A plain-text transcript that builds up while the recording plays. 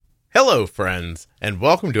Hello, friends, and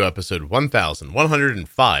welcome to episode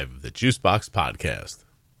 1105 of the Juicebox Podcast.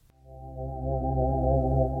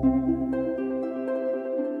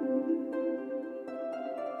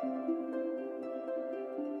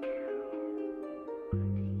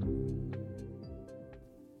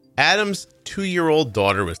 Adam's 2-year-old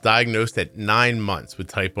daughter was diagnosed at 9 months with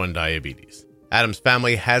type 1 diabetes. Adam's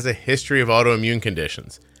family has a history of autoimmune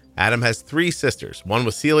conditions. Adam has 3 sisters, one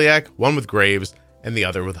with celiac, one with Graves', and the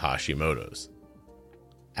other with Hashimoto's.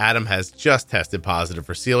 Adam has just tested positive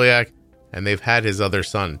for celiac, and they've had his other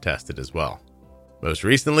son tested as well. Most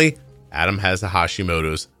recently, Adam has a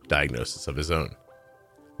Hashimoto's diagnosis of his own.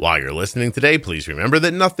 While you're listening today, please remember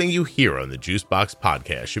that nothing you hear on the Juicebox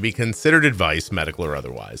Podcast should be considered advice, medical or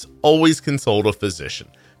otherwise. Always consult a physician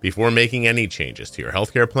before making any changes to your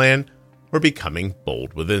healthcare plan or becoming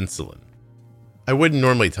bold with insulin. I wouldn't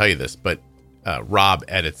normally tell you this, but Rob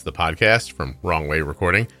edits the podcast from Wrong Way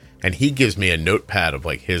Recording, and he gives me a notepad of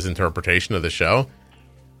like his interpretation of the show.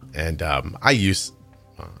 And I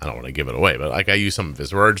don't want to give it away, but like I use some of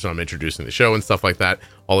his words when I'm introducing the show and stuff like that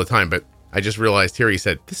all the time. But I just realized here, he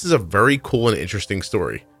said, this is a very cool and interesting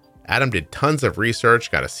story. Adam did tons of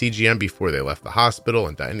research, got a CGM before they left the hospital,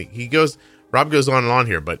 and Rob goes on and on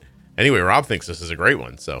here. But anyway, Rob thinks this is a great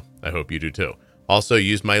one, so I hope you do too. Also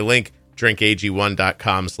use my link,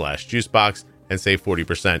 drinkag1.com/juicebox, and save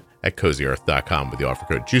 40% at CozyEarth.com with the offer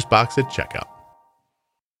code JUICEBOX at checkout.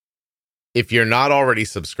 If you're not already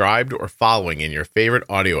subscribed or following in your favorite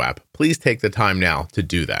audio app, please take the time now to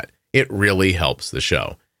do that. It really helps the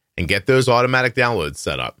show. And get those automatic downloads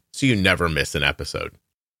set up so you never miss an episode.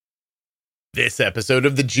 This episode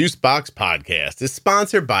of the Juicebox Podcast is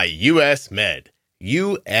sponsored by US Med.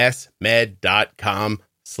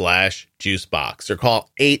 usmed.com/juicebox or call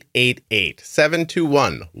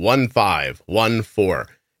 888-721-1514.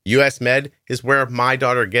 US Med is where my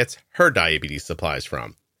daughter gets her diabetes supplies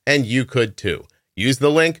from. And you could too. Use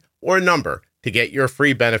the link or number to get your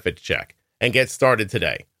free benefits check and get started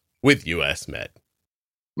today with US Med.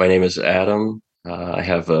 My name is Adam. I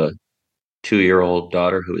have a 2-year-old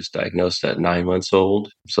daughter who was diagnosed at 9 months old.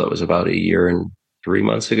 So it was about a year and 3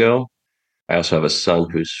 months ago. I also have a son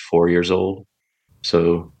who's 4 years old.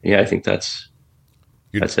 So, yeah, I think that's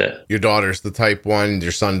it. Your daughter's the type 1. Does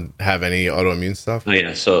your son have any autoimmune stuff? Oh,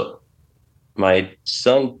 yeah. So my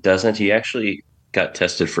son doesn't. He actually got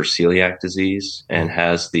tested for celiac disease and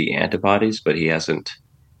has the antibodies, but he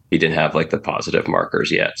didn't have like the positive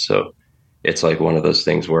markers yet. So it's like one of those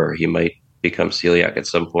things where he might become celiac at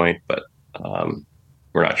some point, but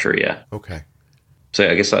we're not sure yet. Okay. So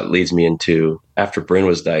I guess that leads me into, after Bryn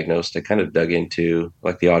was diagnosed, I kind of dug into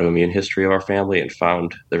like the autoimmune history of our family and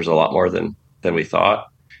found there's a lot more than we thought.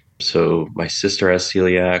 So my sister has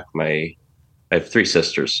celiac. I have 3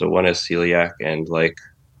 sisters. So one has celiac, and like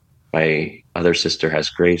my other sister has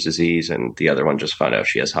Graves' disease, and the other one just found out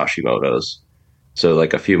she has Hashimoto's. So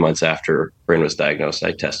like a few months after Bryn was diagnosed,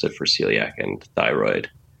 I tested for celiac and thyroid,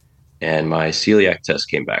 and my celiac test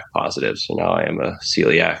came back positive. So now I am a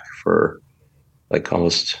celiac for like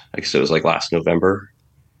almost, I guess it was like last November.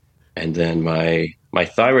 And then my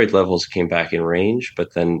thyroid levels came back in range,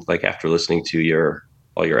 but then like after listening to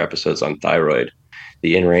all your episodes on thyroid,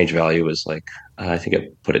 the in range value was like, I think I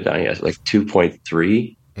put it down as like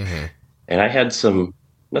 2.3. Mm-hmm. And I had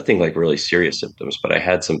nothing like really serious symptoms, but I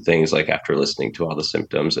had some things like after listening to all the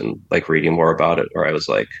symptoms and like reading more about it, where I was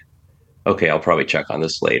like, okay, I'll probably check on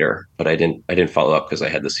this later. But I didn't follow up because I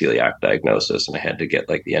had the celiac diagnosis and I had to get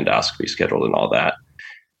like the endoscopy scheduled and all that.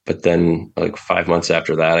 But then like 5 months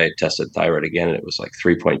after that, I tested thyroid again, and it was like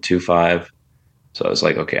 3.25. So I was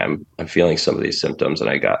like, okay, I'm feeling some of these symptoms, and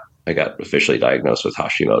I got officially diagnosed with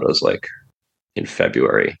Hashimoto's like in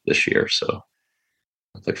February this year. So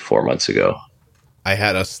like 4 months ago. I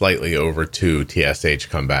had a slightly over 2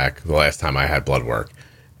 TSH come back the last time I had blood work.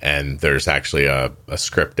 And there's actually a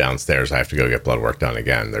script downstairs. I have to go get blood work done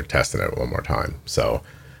again. They're testing it one more time. So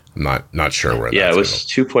I'm not sure where that's it was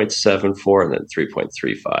 2.74 and then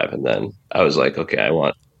 3.35. And then I was like, okay, I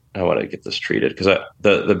want to get this treated. Because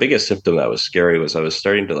the biggest symptom that was scary was I was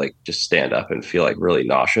starting to like just stand up and feel like really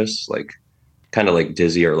nauseous, like kind of like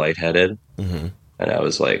dizzy or lightheaded. Mm-hmm. And I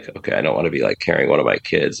was like, okay, I don't want to be like carrying one of my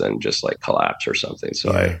kids and just like collapse or something.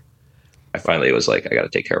 So yeah. I finally was like, I got to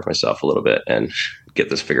take care of myself a little bit and get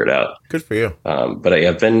this figured out. Good for you. But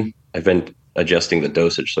I've been adjusting the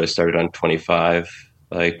dosage. So I started on 25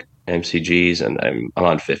 like MCGs, and I'm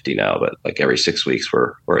on 50 now. But like every 6 weeks,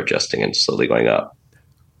 we're adjusting and slowly going up.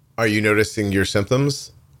 Are you noticing your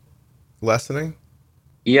symptoms lessening?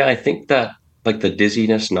 Yeah, I think that like the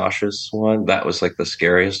dizziness, nauseous one, that was like the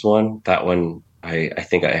scariest one. That one I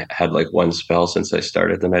think I had like one spell since I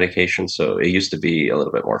started the medication. So it used to be a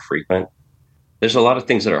little bit more frequent. There's a lot of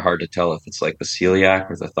things that are hard to tell if it's like the celiac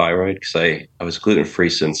or the thyroid because I was gluten free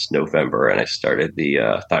since November and I started the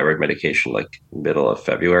thyroid medication like middle of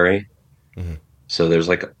February. Mhm. So there's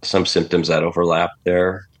like some symptoms that overlap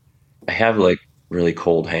there. I have like really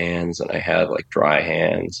cold hands and I had like dry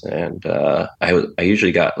hands and I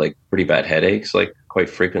usually got like pretty bad headaches like quite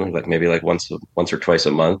frequently, like maybe like once or twice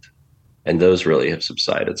a month, and those really have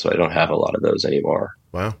subsided. So I don't have a lot of those anymore.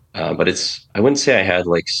 Wow. But I wouldn't say I had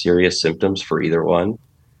like serious symptoms for either one.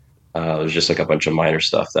 It was just like a bunch of minor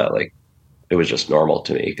stuff that like it was just normal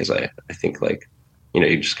to me because I think like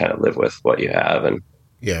you just kind of live with what you have and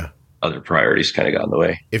Yeah. other priorities kind of got in the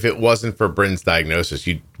way. If it wasn't for Bryn's diagnosis,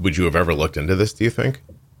 would you have ever looked into this, do you think?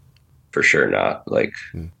 For sure not. Like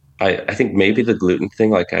Hmm. I think maybe the gluten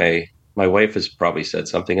thing, like my wife has probably said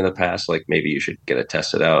something in the past, like maybe you should get it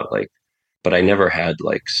tested out. Like, but I never had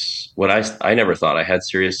like I never thought I had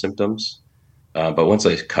serious symptoms. But once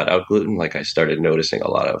I cut out gluten, like I started noticing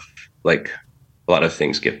like a lot of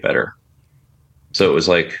things get better. So it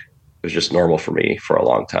was just normal for me for a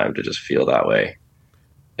long time to just feel that way.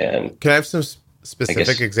 And Can I have some I specific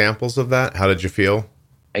guess examples of that? How did you feel?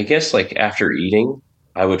 I guess like after eating,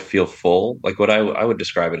 I would feel full. Like what I would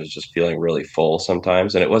describe it as just feeling really full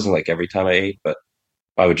sometimes. And it wasn't like every time I ate, but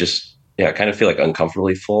I would just, yeah, kind of feel like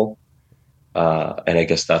uncomfortably full. And I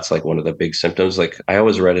guess that's like one of the big symptoms. Like I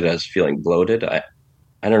always read it as feeling bloated. I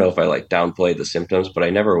don't know if I like downplayed the symptoms, but I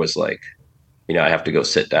never was like, I have to go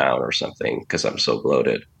sit down or something because I'm so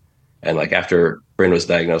bloated. And like after Bryn was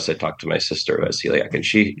diagnosed, I talked to my sister who has celiac, and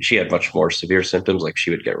she had much more severe symptoms. Like she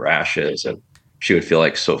would get rashes, and she would feel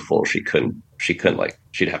like so full she couldn't like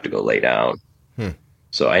she'd have to go lay down. Hmm.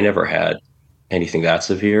 So I never had anything that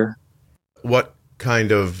severe. What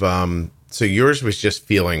kind of, so yours was just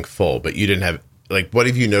feeling full, but you didn't have, like, what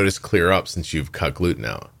have you noticed clear up since you've cut gluten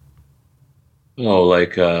out? Oh,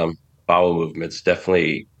 like bowel movements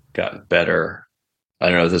definitely got better. I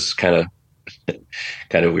don't know. This is kind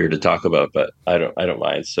of weird to talk about, but I don't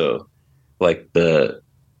mind. So like the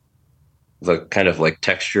kind of like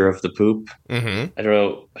texture of the poop. Mm-hmm. I don't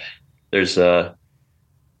know. There's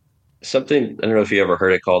something, I don't know if you ever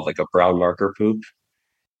heard it called like a brown marker poop.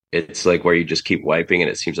 It's like where you just keep wiping and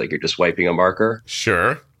it seems like you're just wiping a marker.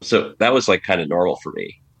 Sure. So that was like kind of normal for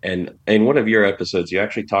me. And in one of your episodes, you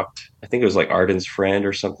actually talked, I think it was like Arden's friend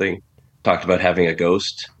or something, talked about having a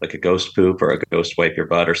ghost, like a ghost poop or a ghost wipe your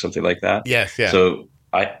butt or something like that. Yes, yeah. So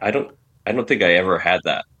I don't think I ever had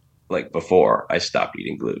that like before I stopped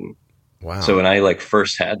eating gluten. So Wow. when I like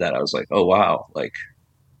first had that, I was like, oh wow, like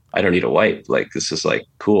I don't need a wipe. Like this is like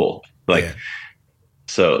cool. Like Yeah.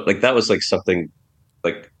 so like that was like something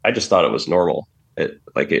like I just thought it was normal. It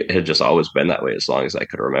had just always been that way as long as I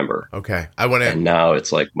could remember. Okay. I want to And now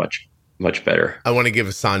it's like much better. I want to give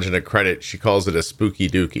Sanjana credit. She calls it a spooky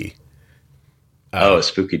dookie. Oh, a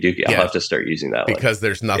spooky dookie. I'll Yeah, have to start using that one. because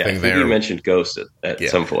there's Yeah, I nothing think there. you mentioned ghost at Yeah.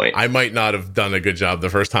 some point. I might not have done a good job the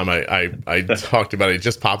first time I talked about it. It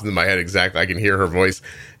just popped into my head exactly. I can hear her voice,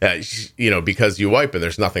 because you wipe and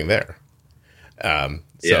there's nothing there. So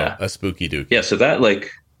Yeah. a spooky dookie. Yeah, so that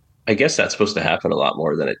like I guess that's supposed to happen a lot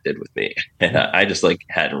more than it did with me. And I just like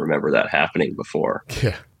had to remember that happening before.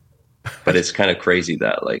 Yeah. But it's kind of crazy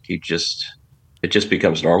that like it just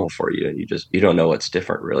becomes normal for you and you don't know what's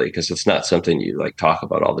different really because it's not something you like talk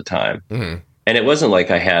about all the time. Hmm. And it wasn't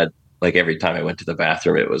like I had like every time I went to the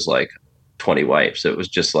bathroom it was like 20 wipes. It was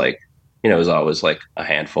just like, it was always like a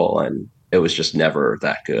handful and it was just never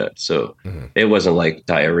that good. So Hmm. it wasn't like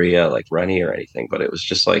diarrhea, like runny or anything, but it was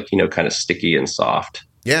just like, kind of sticky and soft.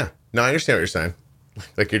 Yeah. No, I understand what you're saying.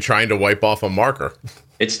 Like you're trying to wipe off a marker.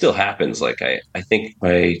 It still happens. Like I think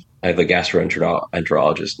I have a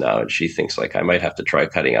gastroenterologist now, and she thinks like I might have to try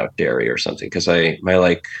cutting out dairy or something because my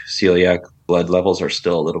like celiac blood levels are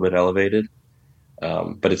still a little bit elevated.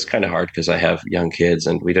 But it's kind of hard because I have young kids,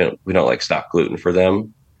 and we don't like stock gluten for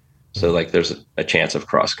them. So like there's a chance of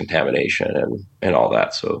cross contamination and all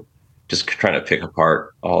that. So just trying to pick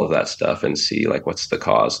apart all of that stuff and see like what's the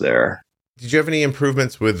cause there. Did you have any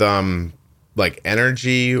improvements with like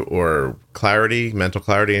energy or clarity, mental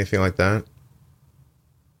clarity, anything like that?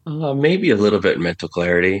 Maybe a little bit mental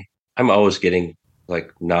clarity. I'm always getting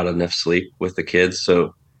like not enough sleep with the kids,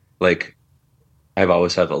 so like I've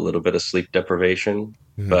always had a little bit of sleep deprivation.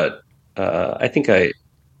 Hmm. But I think I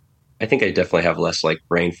definitely have less like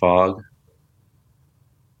brain fog.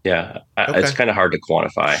 Yeah, it's Okay. kind of hard to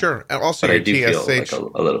quantify, Sure. And also but I your do feel like TSH.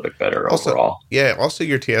 a little bit better Also, overall. yeah. Also,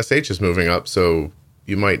 your TSH is moving up, so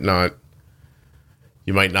you might not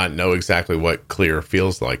know exactly what clear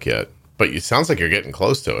feels like yet. But it sounds like you're getting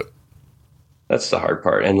close to it. That's the hard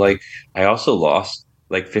part. And like, I also lost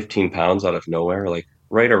like 15 pounds out of nowhere, like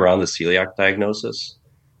right around the celiac diagnosis.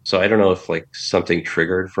 So I don't know if like something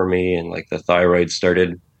triggered for me and like the thyroid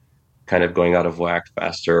started kind of going out of whack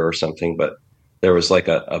faster or something. But there was like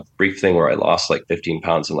a brief thing where I lost like 15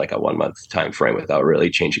 pounds in like a 1 month time frame without really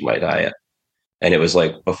changing my diet. And it was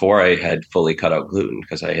like before I had fully cut out gluten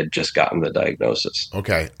because I had just gotten the diagnosis.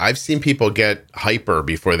 Okay. I've seen people get hyper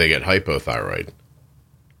before they get hypothyroid.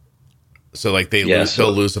 So like Yeah. they'll So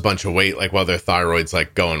lose a bunch of weight like while their thyroid's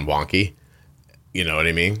like going wonky. You know what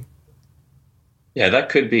I mean? yeah, that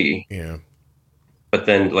could be. Yeah. But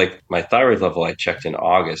then like my thyroid level, I checked in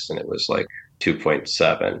August and it was like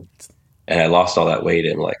 2.7. And I lost all that weight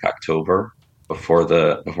in like October before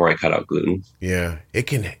I cut out gluten. Yeah. It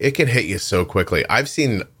can hit you so quickly. I've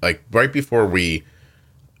seen like right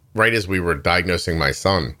as we were diagnosing my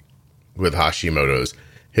son with Hashimoto's,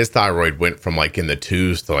 his thyroid went from like in the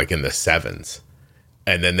twos to like in the sevens.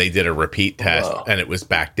 And then they did a repeat test Wow. and it was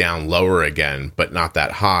back down lower again, but not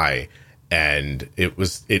that high. And it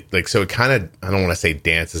like, so it kind of, I don't want to say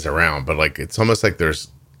dances around, but like, it's almost like there's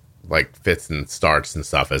like fits and starts and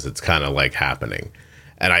stuff as it's kind of like happening.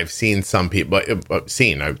 And I've seen some people,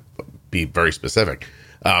 I'll be very specific.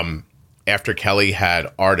 After Kelly had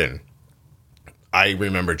Arden, I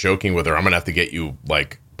remember joking with her, I'm going to have to get you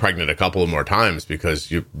like pregnant a couple of more times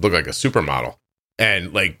because you look like a supermodel.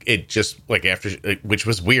 And like, it just like which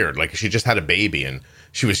was weird. Like she just had a baby and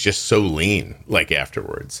she was just so lean like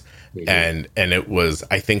afterwards. Mhm. And it was,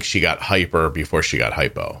 I think she got hyper before she got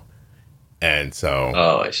hypo. And so,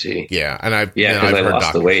 Oh, I see. yeah. Yeah, And because I've I heard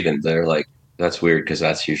lost the doctors. weight and they're like, that's weird because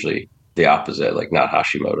that's usually the opposite, like not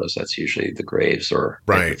Hashimoto's. That's usually the Graves or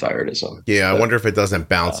Right. hyperthyroidism. Yeah. I But wonder if it doesn't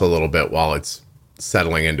bounce uh, a little bit while it's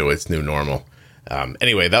settling into its new normal.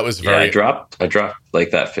 Anyway, that was yeah, very, I dropped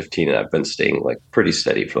like that 15 and I've been staying like pretty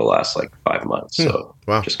steady for the last like 5 months. So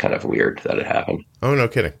well, just kind of weird that it happened. oh, no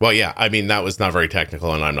kidding. Well, yeah. I mean, that was not very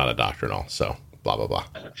technical and I'm not a doctor and all. So blah, blah, blah.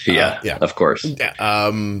 Yeah, Yeah. of course.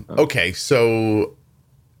 Yeah. Okay. So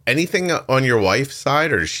anything on your wife's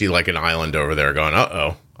side, or is she like an island over there going,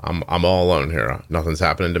 uh-oh, I'm all alone here. Nothing's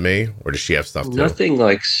happening to me. Or does she have stuff too? Nothing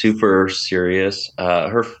like super serious.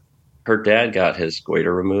 Her dad got his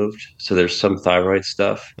goiter removed, so there's some thyroid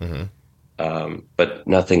stuff, Hmm. but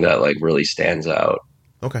nothing that like really stands out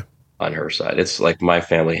Okay. on her side. It's like my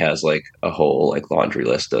family has like a whole like laundry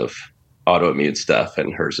list of autoimmune stuff,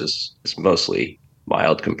 and hers is mostly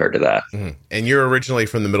mild compared to that. Hmm. And you're originally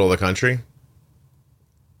from the middle of the country?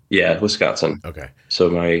 Yeah, Wisconsin. Okay. So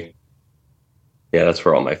yeah, that's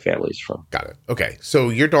where all my family's from. Got it. Okay. So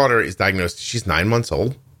your daughter is diagnosed, she's 9 months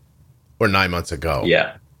old or 9 months ago?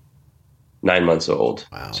 Yeah, 9 months old.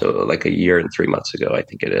 Wow. So like a year and 3 months ago, I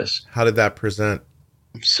think it is. How did that present?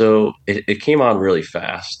 So it came on really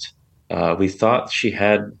fast. We thought she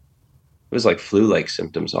had it was like flu-like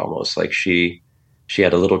symptoms almost. Like she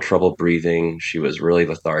had a little trouble breathing. She was really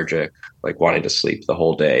lethargic, like wanting to sleep the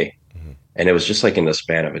whole day. Mhm. And it was just like in the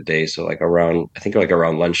span of a day. So like around I think like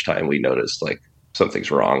around lunchtime we noticed like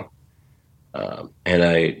something's wrong. And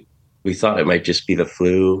I we thought it might just be the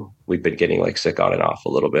flu. We've been getting like sick on and off a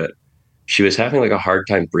little bit. She was having like a hard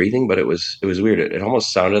time breathing, but it was weird. It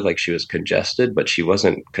almost sounded like she was congested, but she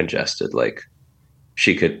wasn't congested. Like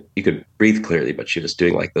you could breathe clearly, but she was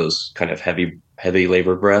doing like those kind of heavy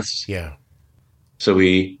labor breaths. Yeah. So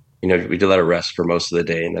we did let her rest for most of the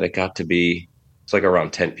day, and then it got to be it's like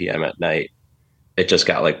around 10 p.m. at night. It just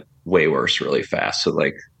got like way worse really fast. So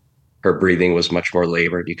like her breathing was much more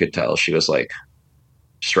labored. You could tell she was like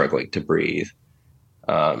struggling to breathe.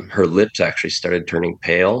 Her lips actually started turning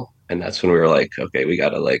pale, and that's when we were like, okay, we got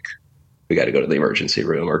to go to the emergency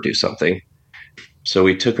room or do something. So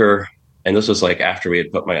we took her, and this was like after we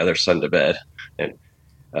had put my other son to bed, and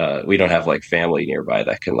we don't have like family nearby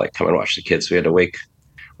that can like come and watch the kids. So we had to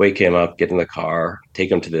wake him up, get in the car,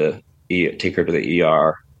 take her to the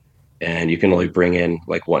ER, and you can only bring in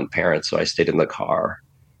like one parent. So I stayed in the car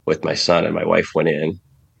with my son, and my wife went in,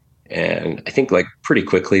 and I think like pretty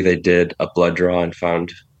quickly they did a blood draw and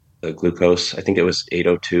found the glucose. I think it was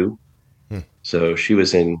 802. Hmm. So she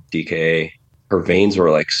was in DKA. Her veins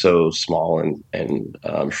were like so small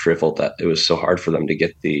and shriveled that it was so hard for them to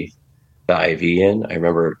get the IV in. I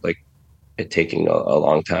remember like it taking a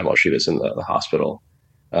long time while she was in the hospital.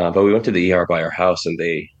 But we went to the ER by our house and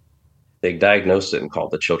they diagnosed it and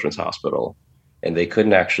called the children's hospital. And they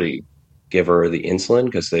couldn't actually give her the insulin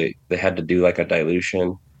because they had to do like a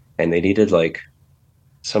dilution and they needed like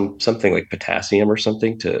something like potassium or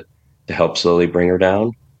something to help slowly bring her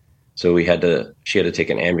down. So she had to take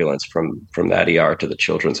an ambulance from that ER to the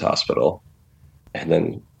children's hospital. And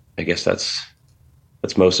then I guess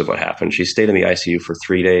That's most of what happened. She stayed in the ICU for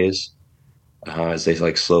 3 days as they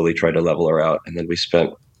like slowly tried to level her out, and then we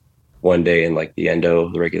spent one day in like the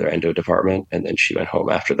regular endo department, and then she went home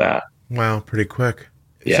after that. Wow, pretty quick.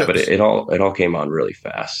 Yeah, So, but it all came on really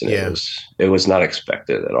fast, and yeah. it was not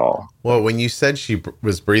expected at all. Well, when you said she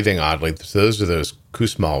was breathing oddly, so those are those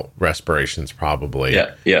Kussmaul respirations, probably.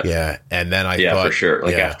 Yeah, yeah, Yeah. And then I yeah, thought, for sure.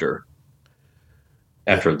 Like yeah,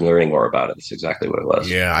 after learning more about it, that's exactly what it was.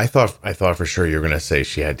 yeah, I thought for sure you were going to say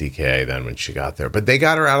she had DKA then when she got there, but they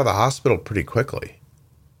got her out of the hospital pretty quickly.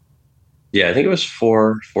 Yeah, I think it was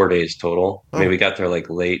four days total. I mean, Oh, we got there like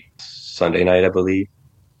late Sunday night, I believe,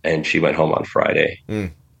 and she went home on Friday.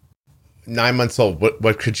 9 months old.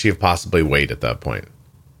 What could she have possibly weighed at that point?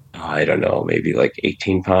 I don't know, maybe like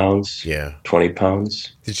 18 pounds, Yeah. 20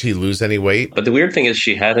 pounds. Did she lose any weight? But the weird thing is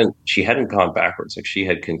she hadn't gone backwards. Like she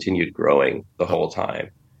had continued growing the Oh, whole time.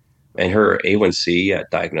 And her A1C at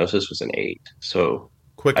diagnosis was an 8. So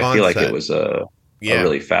quick I feel like it onset. was a Yeah.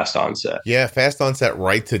 really fast onset. Yeah. Fast onset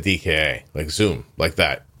right to DKA, like zoom, like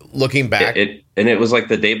that. Looking back, And it was like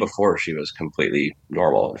the day before she was completely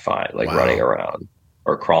normal and fine, like running wow. around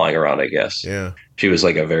or crawling around, I guess. Yeah. She was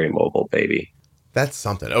like a very mobile baby. That's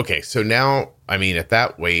something. Okay. So now, I mean, at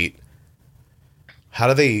that weight,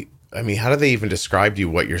 how do they even describe to you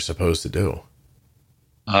what you're supposed to do?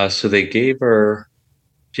 So they gave her,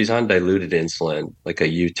 she's on diluted insulin, like a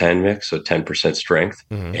U10 mix, so 10% strength.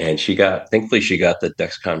 Hmm. And thankfully, she got the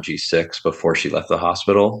Dexcom G6 before she left the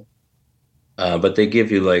hospital. But they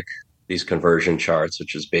give you like these conversion charts,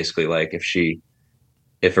 which is basically like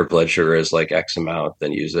if her blood sugar is like X amount,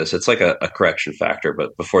 then use this. It's like a correction factor,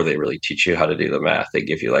 but before they really teach you how to do the math, they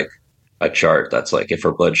give you like a chart that's like if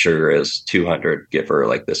her blood sugar is 200, give her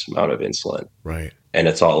like this amount of insulin. Right. And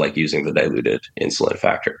it's all like using the diluted insulin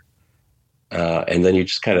factor. And then you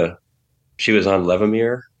just kind of, she was on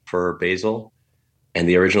Levemir for basal, and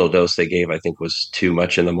the original dose they gave, I think, was too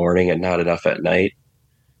much in the morning and not enough at night.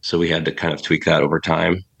 So we had to kind of tweak that over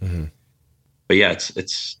time. Hmm. But yeah,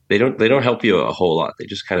 it's they don't help you a whole lot. They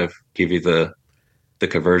just kind of give you the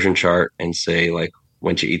conversion chart and say like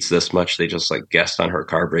when she eats this much, they just like guessed on her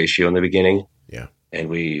carb ratio in the beginning, Yeah. and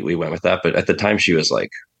we went with that. But at the time, she was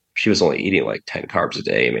only eating like 10 carbs a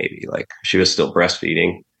day, maybe. Like she was still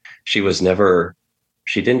breastfeeding. She was never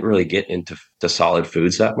she didn't really get into solid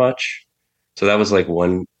foods that much. So that was like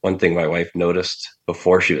one thing my wife noticed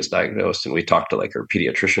before she was diagnosed, and we talked to like her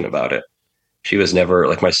pediatrician about it. She was never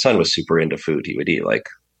like, my son was super into food. He would eat like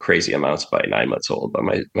crazy amounts by 9 months old, but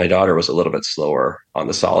my daughter was a little bit slower on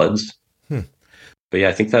the solids. Hmm. But yeah,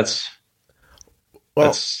 I think Well,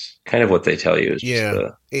 that's kind of what they tell you is just yeah.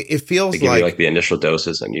 It they feels give you like like the initial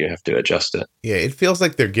doses and you have to adjust it. yeah, it feels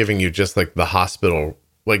like they're giving you just like the hospital,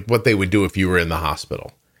 like what they would do if you were in the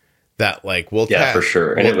hospital. That like we'll Yeah, for test,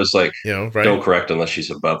 sure. And it was like, right, don't correct unless she's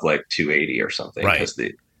above like 280 or something, right, because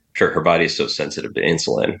her body is so sensitive to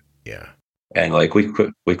insulin. yeah. And like we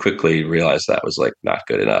quickly realized that was like not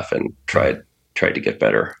good enough and tried to get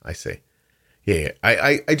better. I see. Yeah, yeah.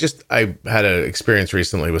 I had an experience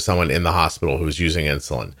recently with someone in the hospital who was using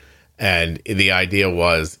insulin, and the idea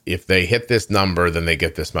was if they hit this number, then they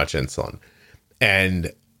get this much insulin.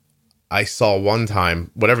 And I saw one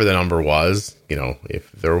time, whatever the number was,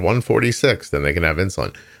 if they're 146, then they can have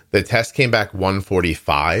insulin. The test came back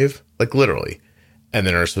 145, like literally, and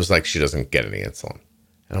the nurse was like, she doesn't get any insulin.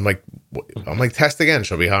 And I'm like, test again,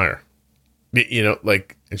 she'll be higher.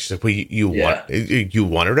 Like, and she's like, well, you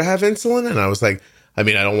want her to have insulin? And I was like, I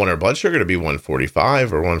mean, I don't want her blood sugar to be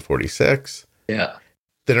 145 or 146. Yeah.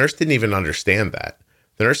 The nurse didn't even understand that.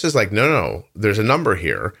 The nurse is like, no, there's a number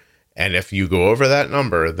here. And if you go over that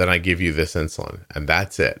number, then I give you this insulin. And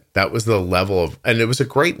that's it. That was the level of, and it was a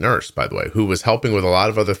great nurse, by the way, who was helping with a lot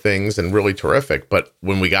of other things and really terrific. But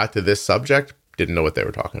when we got to this subject, didn't know what they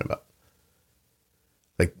were talking about.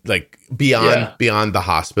 Like beyond the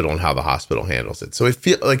hospital and how the hospital handles it. So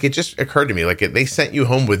it just occurred to me like they sent you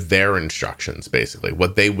home with their instructions, basically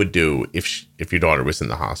what they would do if your daughter was in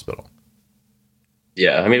the hospital.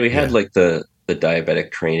 Yeah, I mean, we had like the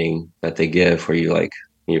diabetic training that they give where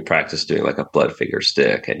you practice doing like a blood figure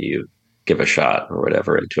stick and you give a shot or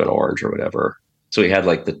whatever into an orange or whatever. So we had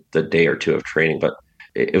like the day or two of training, but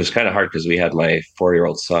it was kind of hard because we had my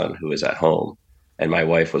 4-year-old son who was at home and my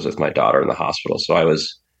wife was with my daughter in the hospital. So I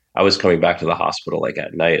was coming back to the hospital like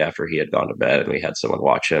at night after he had gone to bed and we had someone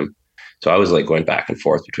watch him. So I was like going back and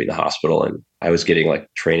forth between the hospital and I was getting like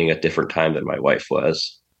training at different time than my wife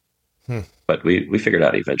was. But we figured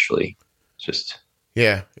out eventually. It's just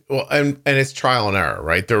yeah. Well, and it's trial and error,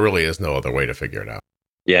 right? There really is no other way to figure it out.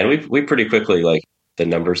 yeah, and we pretty quickly like the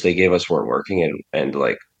numbers they gave us weren't working and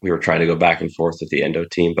like we were trying to go back and forth with the endo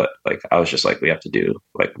team, but like I was just like, we have to do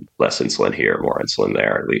like less insulin here, more insulin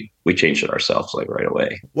there. And we changed it ourselves like right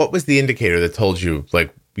away. What was the indicator that told you,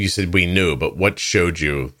 like you said we knew, but what showed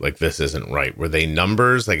you like this isn't right? Were they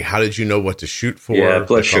numbers? Like how did you know what to shoot for? Yeah,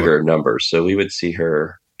 blood sugar numbers. So we would see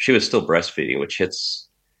her, she was still breastfeeding, which hits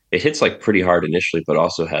like pretty hard initially, but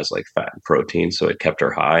also has like fat and protein. So it kept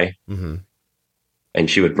her high. Mm-hmm. And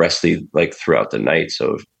she would breastfeed like throughout the night.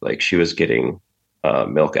 So like she was getting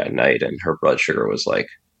milk at night and her blood sugar was like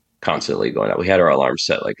constantly going up. We had our alarm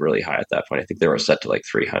set like really high at that point. I think they were set to like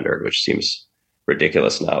 300, which seems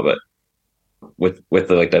ridiculous now, but with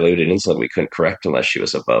the like diluted insulin, we couldn't correct unless she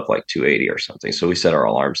was above like 280 or something. So we set our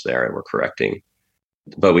alarms there and we're correcting.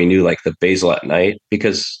 But we knew like the basal at night,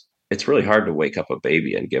 because it's really hard to wake up a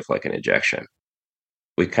baby and give like an injection.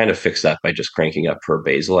 We kind of fixed that by just cranking up her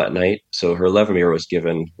basal at night. So her Levemir was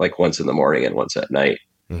given like once in the morning and once at night.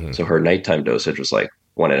 Mm-hmm. So her nighttime dosage was like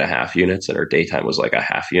 1.5 units and her daytime was like a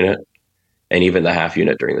half unit. And even the half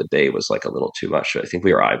unit during the day was like a little too much. So I think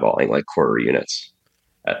we were eyeballing like quarter units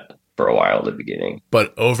for a while at the beginning.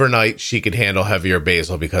 But overnight, she could handle heavier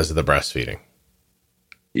basal because of the breastfeeding.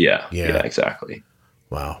 Yeah, exactly.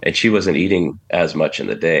 Wow. And she wasn't eating as much in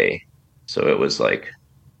the day. So it was like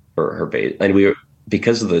her base. And we were,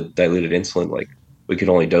 because of the diluted insulin, like we could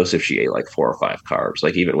only dose if she ate like 4 or 5 carbs,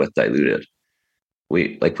 like even with diluted.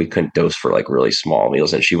 We couldn't dose for like really small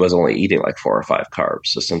meals, and she was only eating like 4 or 5 carbs.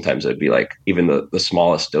 So sometimes it'd be like even the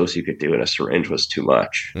smallest dose you could do in a syringe was too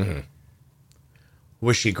much. Mm-hmm.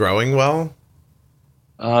 Was she growing well?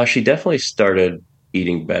 She definitely started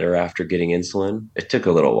eating better after getting insulin. It took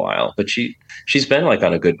a little while, but she's been like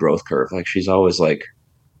on a good growth curve. Like she's always like,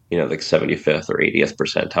 like 75th or 80th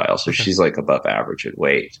percentile. So she's like above average in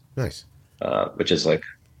weight. Nice. Which is like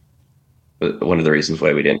one of the reasons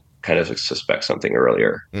why we didn't kind of suspect something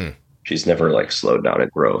earlier. She's never like slowed down in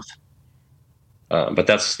growth. But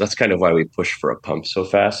that's kind of why we pushed for a pump so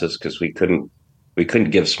fast, is because we couldn't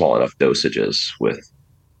give small enough dosages with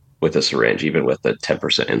a syringe, even with the 10%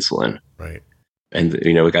 insulin. Right. And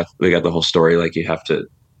we got the whole story, like you have to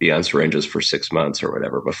be on syringes for 6 months or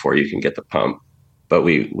whatever before you can get the pump. But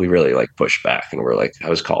we really like pushed back, and we're like, I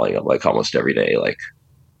was calling them like almost every day, like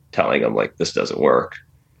telling them like this doesn't work.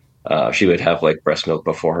 She would have like breast milk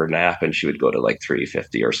before her nap, and she would go to like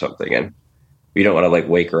 350 or something, and we don't want to like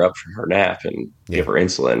wake her up from her nap and give her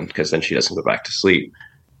insulin, because then she doesn't go back to sleep.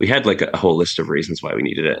 We had like a whole list of reasons why we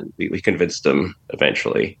needed it. And we convinced them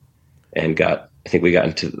eventually, and I think we got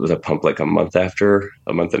into the pump like a month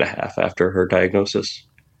and a half after her diagnosis.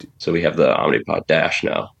 So we have the Omnipod Dash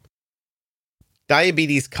now.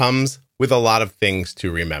 Diabetes comes with a lot of things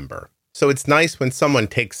to remember. So it's nice when someone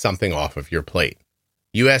takes something off of your plate.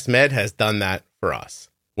 US Med has done that for us.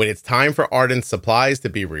 When it's time for Ardent supplies to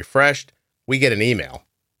be refreshed, we get an email.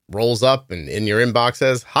 Rolls up and in your inbox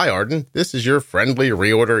says, "Hi Ardent, this is your friendly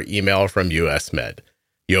reorder email from US Med."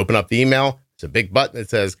 You open up the email, it's a big button that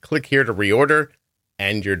says, "Click here to reorder,"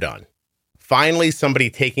 and you're done. Finally, somebody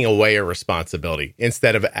taking away a responsibility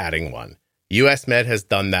instead of adding one. US Med has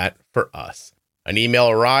done that for us. An email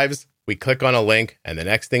arrives, we click on a link, and the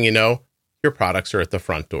next thing you know, your products are at the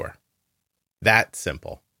front door. That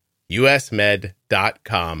simple.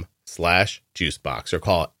 usmed.com/juicebox or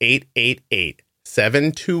call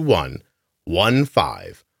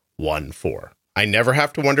 888-721-1514. I never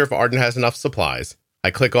have to wonder if Ardent has enough supplies. I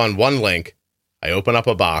click on one link, I open up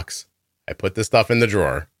a box, I put the stuff in the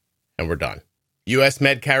drawer, and we're done. US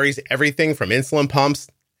Med carries everything from insulin pumps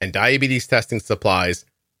and diabetes testing supplies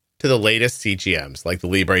to the latest CGMs like the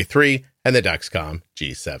Libre 3 and the Dexcom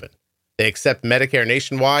G7. They accept Medicare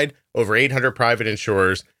nationwide, over 800 private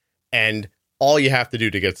insurers, and all you have to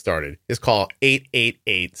do to get started is call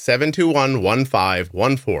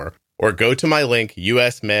 888-721-1514 or go to my link,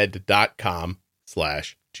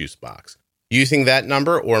 usmed.com/juicebox. Using that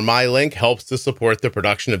number or my link helps to support the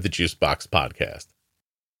production of the Juicebox podcast.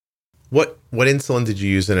 What insulin did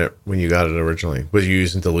you use in it when you got it originally? Was you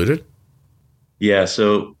using diluted? Yeah,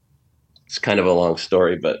 so it's kind of a long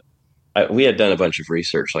story, but we had done a bunch of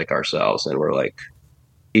research like ourselves, and we're like,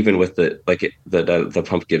 even with the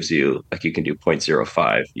pump gives you like you can do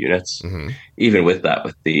 0.05 units. Mm-hmm. Even with that,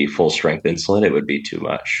 with the full strength insulin, it would be too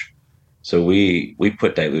much. So we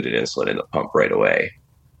put diluted insulin in the pump right away,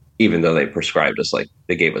 even though they prescribed us, like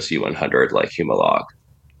they gave us U100 like Humalog.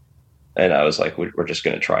 And I was like, we're just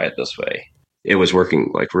going to try it this way. It was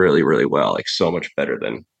working like really, really well, like so much better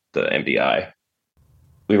than the MDI.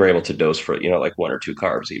 We were able to dose for, like 1 or 2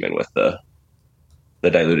 carbs, even with the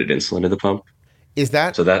diluted insulin in the pump. Is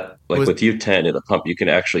that so that like with U10 in the pump, you can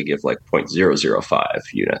actually give like 0.005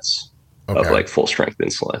 units of like full strength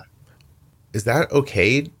insulin. Is that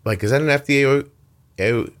okay? Like, is that an FDA?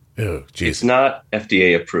 Oh, It's geez. not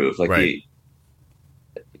FDA approved. Like Right.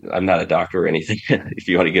 I'm not a doctor or anything. If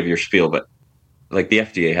you want to give your spiel, but like the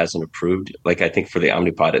FDA hasn't approved. Like I think for the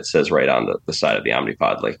Omnipod, it says right on the side of the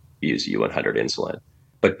Omnipod, like use U100 insulin.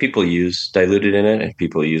 But people use diluted in it, and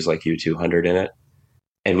people use like U200 in it,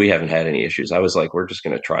 and we haven't had any issues. I was like, we're just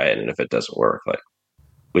going to try it, and if it doesn't work, like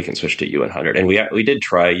we can switch to U100. And we did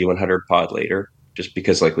try U100 pod later, just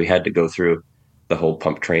because like we had to go through the whole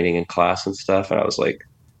pump training in class and stuff, and I was like,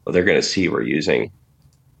 well, they're going to see we're using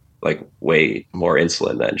like way more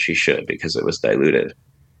insulin than she should because it was diluted,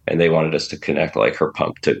 and they wanted us to connect like her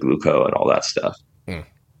pump to gluco and all that stuff. Hmm.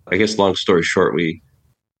 I guess long story short, we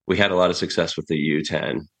had a lot of success with the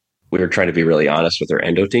U10. We were trying to be really honest with our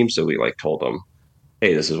endo team, so we like told them,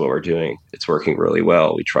 "Hey, this is what we're doing. It's working really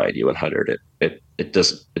well. We tried U100. It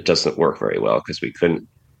doesn't work very well because we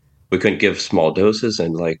couldn't give small doses,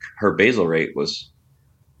 and like her basal rate was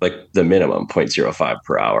like the minimum 0.05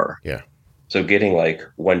 per hour. Yeah. So getting like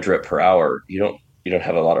one drip per hour, you don't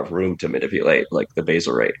have a lot of room to manipulate like the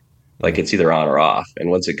basal rate. Like Mm. it's either on or off, and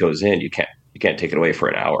once it goes in, you can't take it away for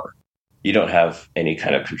an hour. You don't have any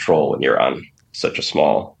kind of control when you're on such a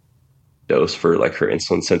small dose for like her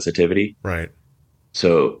insulin sensitivity. Right.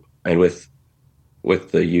 So and with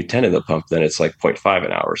the U10 in the pump, then it's like zero point 0.5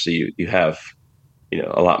 an hour. So you have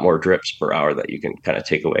a lot more drips per hour that you can kind of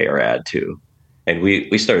take away or add to. And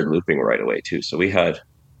we started looping right away too. So we had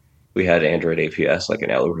Android APS, like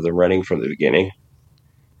an algorithm running from the beginning.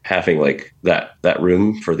 Having like that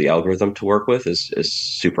room for the algorithm to work with is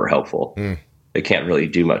super helpful. Mm. They can't really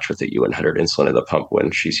do much with the U100 insulin in the pump when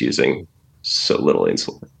she's using so little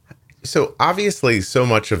insulin. So obviously, so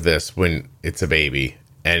much of this when it's a baby,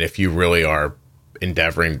 and if you really are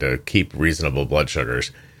endeavoring to keep reasonable blood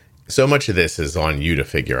sugars, so much of this is on you to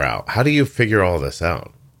figure out. How do you figure all this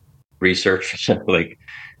out? Research, like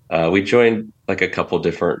we joined like a couple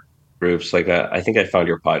different groups. Like I think I found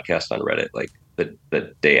your podcast on Reddit like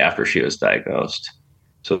the day after she was diagnosed.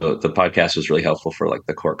 So the podcast was really helpful for like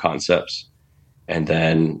the core concepts. And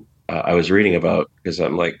then I was reading about, because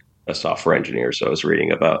I'm like a software engineer, so I was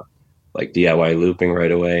reading about like DIY looping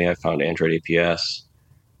right away. I found Android APS.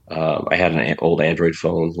 I had an old Android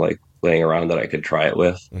phone like laying around that I could try it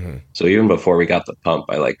with. Hmm. So even before we got the pump,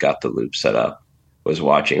 I like got the loop set up, was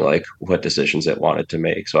watching like what decisions it wanted to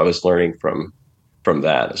make. So I was learning from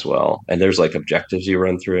that as well. And there's like objectives you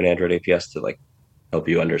run through an Android APS to like help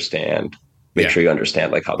you understand, make Yeah. sure you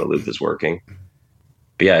understand like how the loop is working.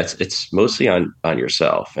 But yeah, it's mostly on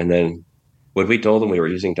yourself. And then when we told them we were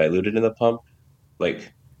using diluted in the pump,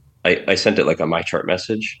 like I sent it like a MyChart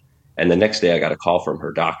message, and the next day I got a call from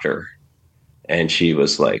her doctor, and she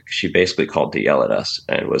was like, she basically called to yell at us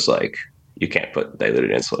and was like, "You can't put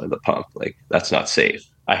diluted insulin in the pump. Like that's not safe."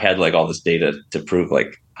 I had like all this data to prove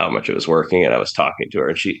like how much it was working, and I was talking to her,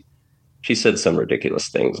 and she said some ridiculous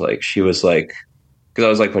things. Like she was like, because I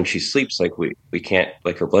was like, when she sleeps, like we can't,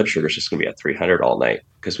 like her blood sugar is just gonna be at 300 all night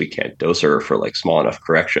because we can't dose her for like small enough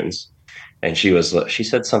corrections. And she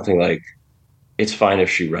said something like, it's fine if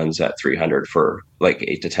she runs at 300 for like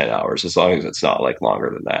 8 to 10 hours as long as it's not like longer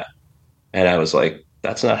than that. And I was like,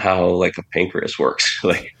 that's not how like a pancreas works.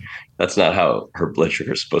 Like that's not how her blood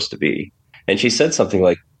sugar is supposed to be. And she said something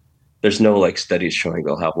like, there's no like studies showing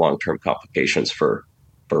they'll have long-term complications for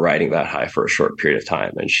riding that high for a short period of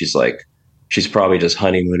time. And she's like, she's probably just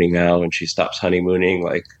honeymooning now, and she stops honeymooning,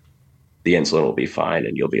 like the insulin will be fine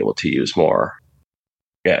and you'll be able to use more.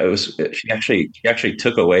 Yeah, it was. She actually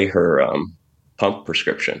took away her pump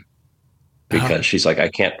prescription Huh. because she's like, I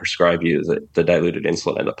can't prescribe you the diluted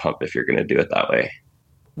insulin in the pump if you're going to do it that way.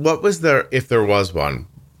 What was there, if there was one?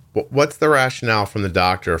 What's the rationale from the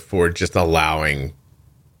doctor for just allowing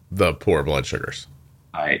the poor blood sugars?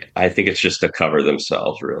 I think it's just to cover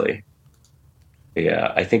themselves, really.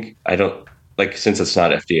 Yeah, I think I don't like, since it's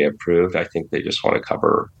not FDA approved. I think they just want to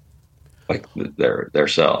cover like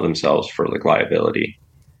themselves for like liability.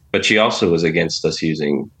 But she also was against us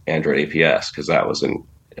using Android APS because that wasn't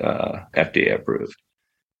FDA approved.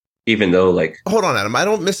 Even though like Hold on, Adam. I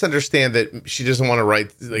don't misunderstand that she doesn't want to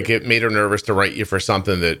write, like it made her nervous to write you for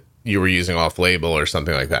something that you were using off label or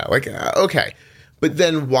something like that. Like, okay. But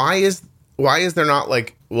then why is there not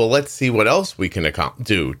like, well, let's see what else we can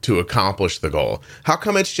do to accomplish the goal? How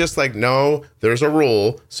come it's just like, no, there's a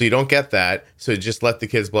rule, so you don't get that, so just let the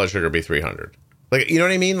kid's blood sugar be 300? Like, you know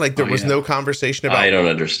what I mean? Like, there oh was yeah, no conversation I about, don't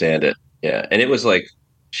understand it. Yeah, and it was like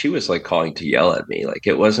she was like calling to yell at me. Like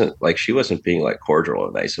it wasn't like she wasn't being like cordial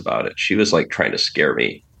and nice about it. She was like trying to scare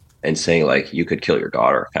me and saying like you could kill your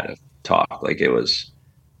daughter kind of talk. Like it was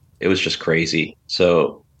just crazy.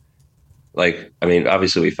 So Like, I mean,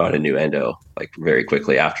 obviously we found a new endo like very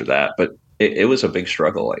quickly after that, but it was a big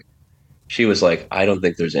struggle. Like she was like, I don't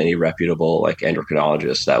think there's any reputable like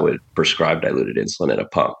endocrinologist that would prescribe diluted insulin in a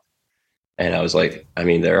pump. And I was like, I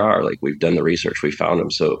mean, there are, like, we've done the research, we found them.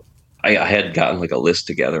 So I had gotten like a list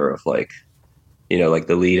together of like, like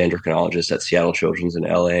the lead endocrinologist at Seattle Children's in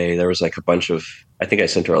LA. There was like a bunch of, I think I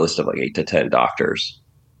sent her a list of like 8 to 10 doctors,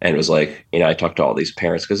 and it was like, I talked to all these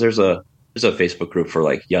parents because there's a Facebook group for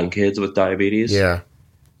like young kids with diabetes. Yeah.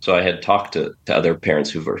 So I had talked to other parents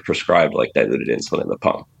who were prescribed like diluted insulin in the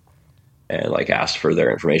pump and like asked for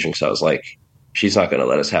their information. Because I was like, she's not going to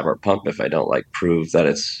let us have our pump if I don't like prove that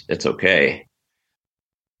it's okay.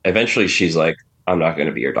 Eventually, she's like, I'm not going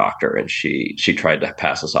to be your doctor, and she tried to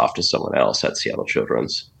pass us off to someone else at Seattle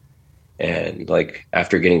Children's. And like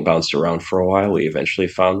after getting bounced around for a while, we eventually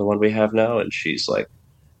found the one we have now, and she's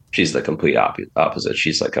the complete opposite.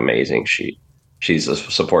 She's like amazing. She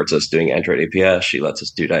supports us doing Android APS. She lets us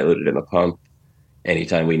do diluted in the pump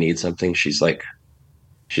anytime we need something. She's like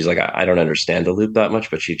I don't understand the loop that much,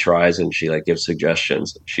 but she tries and she like gives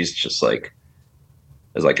suggestions. She's just like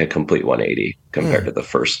is like a complete 180 compared to the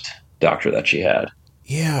first doctor that she had.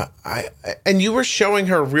 Yeah, and you were showing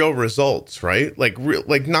her real results, right? Like real,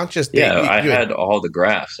 like not just I had all the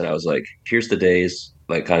graphs, and I was like, here's the days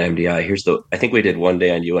like on MDI. I think we did one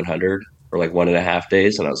day on U100 or like 1.5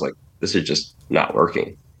 days, and I was like, this is just not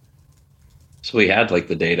working. So we had like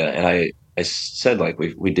the data, and I said like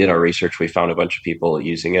we did our research. We found a bunch of people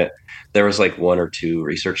using it. There was like one or two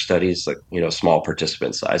research studies, like small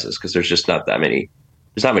participant sizes, because there's just not that many.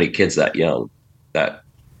 There's not many kids that young that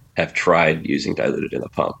have tried using diluted in the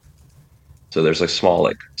pump. So there's like small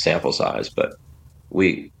like sample size, but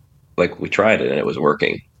we we tried it and it was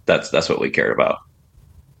working. That's what we cared about.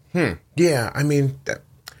 Yeah, I mean,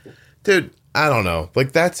 dude, I don't know.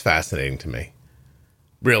 Like that's fascinating to me.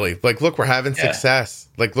 Really, like, look, we're having success.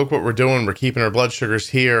 Like, look what we're doing. We're keeping our blood sugars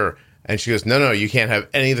here. And she goes, no, you can't have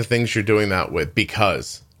any of the things you're doing that with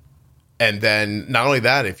because. And then not only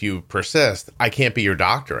that, if you persist, I can't be your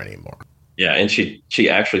doctor anymore. Yeah, and she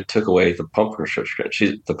actually took away the pump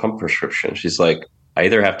prescription. She's like, I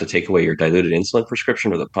either have to take away your diluted insulin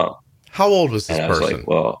prescription or the pump. How old was this person? I was like,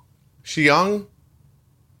 well, she young?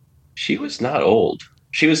 She was not old.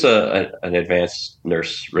 She was an advanced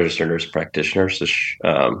nurse, registered nurse practitioner. So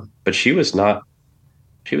but she was not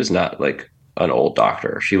like an old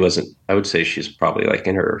doctor. She wasn't. I would say she's probably like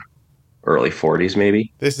in her early 40s,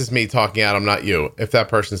 maybe. This is me talking, Adam, not you. If that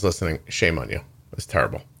person's listening, shame on you. It's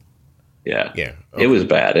terrible. Yeah. Okay. It was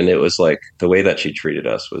bad. And it was like the way that she treated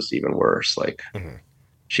us was even worse. Like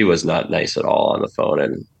she was not nice at all on the phone.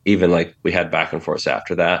 And even like we had back and forth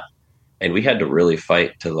after that. And we had to really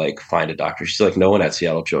fight to like find a doctor. She's like, no one at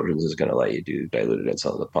Seattle Children's is going to let you do diluted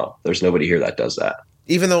insulin in the pump. There's nobody here that does that.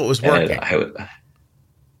 Even though it was working.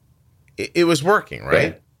 It was working,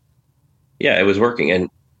 right? Yeah, it was working.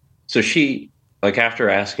 And so she, like after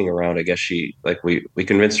asking around, I guess she, like we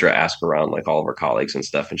convinced her to ask around like all of her colleagues and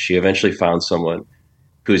stuff. And she eventually found someone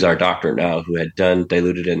who's our doctor now who had done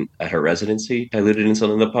at her residency, diluted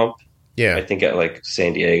insulin in the pump. Yeah. I think at like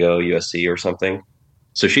San Diego, USC or something.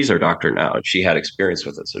 So she's our doctor now, and she had experience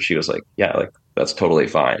with it. So she was like, yeah, like that's totally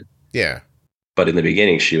fine. Yeah. But in the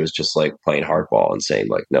beginning, she was just like playing hardball and saying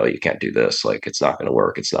like, no, you can't do this. Like, it's not going to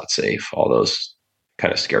work. It's not safe. All those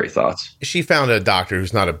kind of scary thoughts. She found a doctor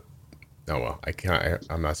who's not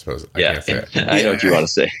I'm not supposed I can't say it. I know what you want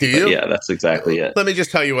to say. Do you? Yeah, that's exactly it. Let me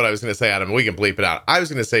just tell you what I was going to say, Adam. We can bleep it out. I was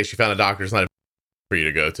going to say she found a doctor who's not for you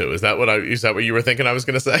to go to. Is that what you were thinking I was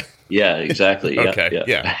going to say? Yeah, exactly. Okay.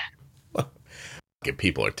 Yeah.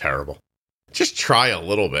 People are terrible. Just try a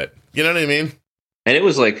little bit. You know what I mean? And it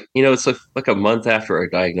was like, it's like a month after our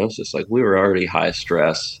diagnosis. Like we were already high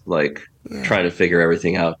stress, like trying to figure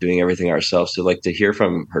everything out, doing everything ourselves. So like to hear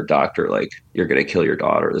from her doctor, like, you're going to kill your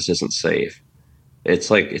daughter. This isn't safe.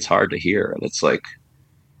 It's like, it's hard to hear. And it's like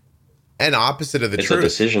an opposite of the truth. It's a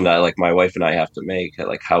decision that like my wife and I have to make.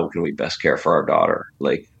 Like, how can we best care for our daughter?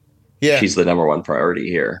 Like, she's the number one priority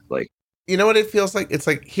here. Like, you know what it feels like? It's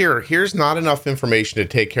like, here's not enough information to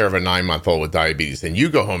take care of a 9-month-old with diabetes. Then you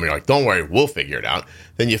go home and you're like, don't worry, we'll figure it out.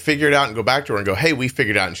 Then you figure it out and go back to her and go, hey, we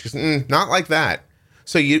figured it out. And she goes, not like that.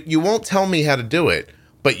 So you won't tell me how to do it,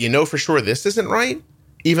 but you know for sure this isn't right,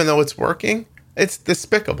 even though it's working. It's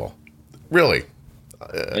despicable. Really.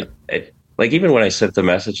 Like, even when I sent the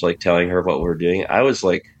message, like telling her what we're doing, I was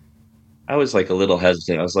like a little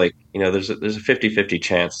hesitant. I was like, there's a 50-50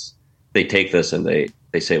 chance they take this and they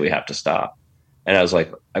say we have to stop. And I was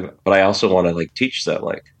like, but I also want to like teach them,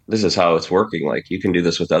 like, this is how it's working. Like, you can do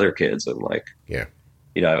this with other kids. And like,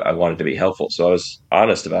 I wanted to be helpful. So I was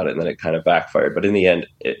honest about it, and then it kind of backfired. But in the end,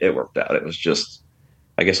 it worked out. It was just,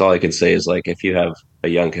 I guess all I can say is like, if you have a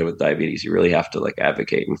young kid with diabetes, you really have to like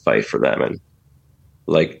advocate and fight for them and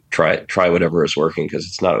like try whatever is working, because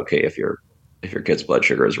it's not okay if your kid's blood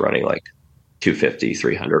sugar is running like 250,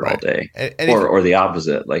 300 all Right. day, And if, or the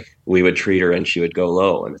opposite. Like we would treat her and she would go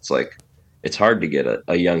low, and it's like it's hard to get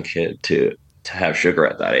a young kid to have sugar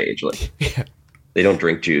at that age. Like yeah, they don't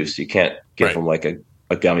drink juice. You can't give right. them like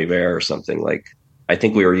a gummy bear or something. Like I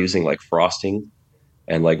think we were using like frosting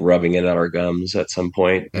and like rubbing it on our gums at some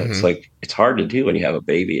point. And it's Hmm. like it's hard to do when you have a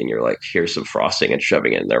baby and you're like, here's some frosting and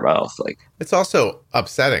shoving it in their mouth. Like It's also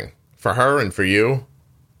upsetting for her and for you,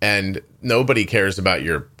 and nobody cares about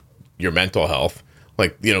your mental health.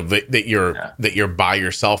 Like, yeah, that you're by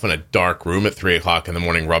yourself in a dark room at 3 o'clock in the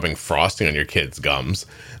morning rubbing frosting on your kid's gums.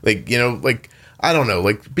 Like, like, I don't know,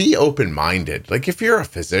 like, be open minded. Like, if you're a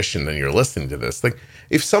physician and you're listening to this, like,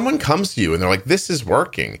 if someone comes to you and they're like, this is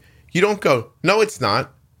working, you don't go, no, it's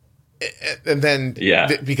not. And then yeah,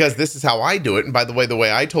 because this is how I do it. And by the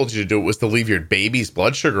way I told you to do it was to leave your baby's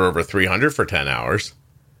blood sugar over 300 for 10 hours.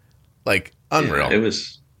 Like, yeah. unreal. It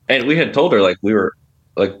was, and we had told her we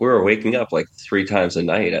were waking up like 3 times a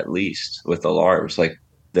night at least with alarms. Like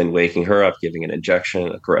then waking her up, giving an injection,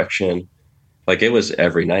 a correction. Like it was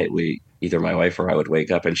every night. We either my wife or I would wake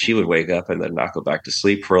up, and she would wake up and then not go back to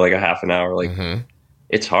sleep for like a half an hour. Like Hmm.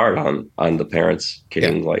 it's hard on the parents Yeah.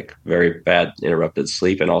 getting like very bad interrupted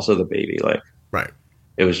sleep, and also the baby. Like Right.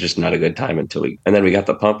 it was just not a good time until and then we got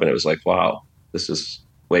the pump, and it was like, wow, this is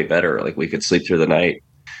way better. Like we could sleep through the night.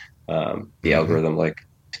 The Hmm. algorithm like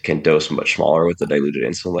can dose much smaller with the diluted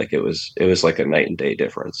insulin. Like it was like a night and day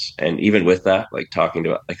difference. And even with that, like talking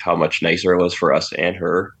to like how much nicer it was for us and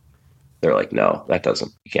her, they're like, no, that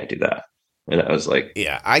doesn't, you can't do that. And I was like,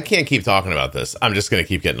 Yeah, I can't keep talking about this. I'm just going to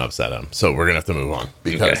keep getting upset at him. So we're going to have to move on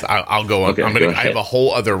because okay, I'll go on. okay, go I have ahead. a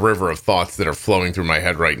whole other river of thoughts that are flowing through my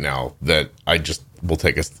head right now that I just will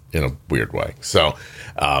take us in a weird way. So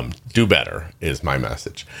do better is my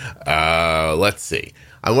message. Let's see.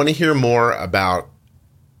 I want to hear more about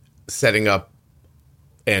setting up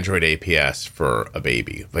Android APS for a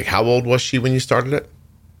baby. Like, how old was she when you started it?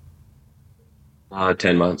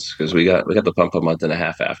 10 months, because we got the pump a month and a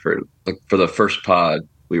half after. Like for the first pod,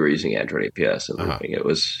 we were using Android APS and Uh-huh. looping. It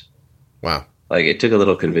was Wow. like it took a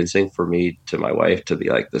little convincing for me to my wife to be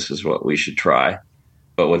like, this is what we should try.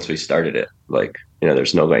 But once we started it, like,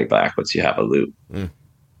 there's no going back once you have a loop. Mm.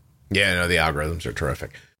 Yeah, no, the algorithms are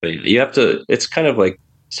terrific. But you have to, it's kind of like,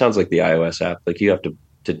 sounds like the iOS app. Like you have to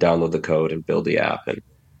download the code and build the app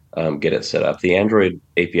and get it set up. The Android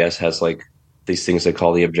APS has like these things they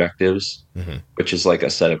call the objectives, Hmm. which is like a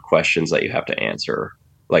set of questions that you have to answer,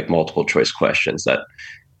 like multiple choice questions that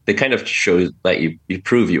they kind of show that you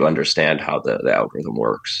prove you understand how the algorithm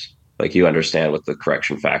works. Like you understand what the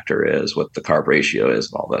correction factor is, what the carb ratio is,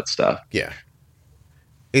 and all that stuff, Yeah.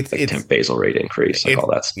 It's like it's temp basal rate increase, like It's all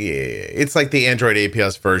that stuff. yeah, it's like the Android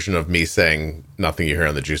APS version of me saying nothing you hear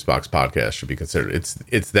on the Juicebox podcast should be considered.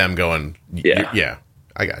 It's them going, Yeah. yeah,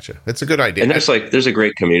 I got you. It's a good idea. And there's a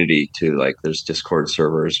great community too. Like there's Discord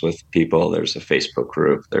servers with people. There's a Facebook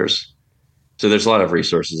group. There's a lot of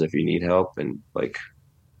resources if you need help and like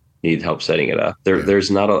need help setting it up. Yeah.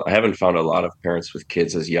 I haven't found a lot of parents with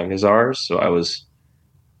kids as young as ours. So I was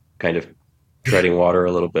kind of treading water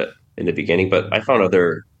a little bit in the beginning, but I found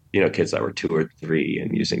other, kids that were 2 or 3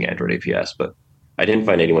 and using Android APS, but I didn't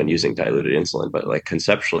find anyone using diluted insulin. But like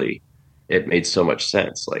conceptually, it made so much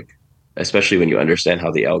sense. Like, especially when you understand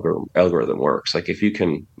how the algorithm works. Like if you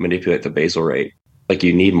can manipulate the basal rate, like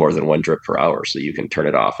you need more than one drip per hour, so you can turn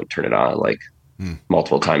it off and turn it on like Hmm.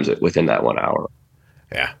 multiple times within that 1 hour.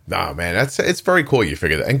 Yeah. No, man, it's very cool you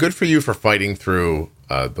figured that. And good for you for fighting through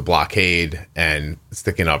the blockade and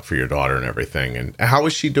sticking up for your daughter and everything. And how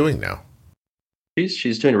is she doing now?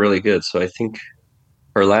 She's doing really good. So I think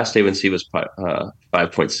her last A1C was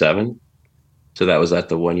 5.7. So that was at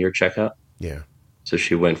the 1 year checkup. Yeah. So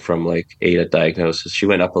she went from like 8 at diagnosis. She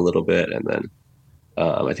went up a little bit, and then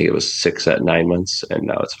I think it was 6 at 9 months, and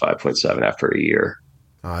now it's 5.7 after a year.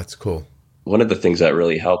 Oh, that's cool. One of the things that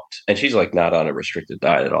really helped, and she's like not on a restricted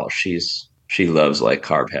diet at all. She loves like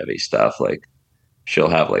carb heavy stuff. Like she'll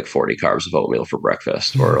have like 40 carbs of oatmeal for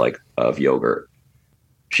breakfast or like of yogurt.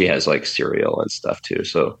 She has like cereal and stuff too.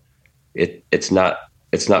 So it's not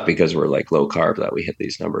because we're like low carb that we hit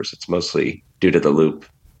these numbers. It's mostly due to the loop,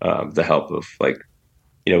 the help of like,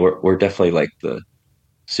 we're definitely like the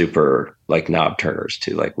super like knob turners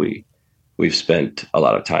too. Like we've spent a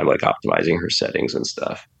lot of time like optimizing her settings and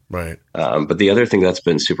stuff. Right. But the other thing that's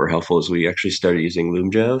been super helpful is we actually started using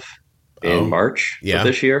Lumjev in Oh, March of yeah.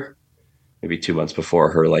 this year. maybe 2 months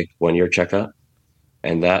before her like 1 year checkup.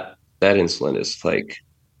 And that insulin is like,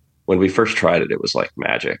 when we first tried it, it was like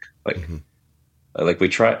magic. Hmm. Like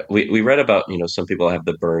we read about, some people have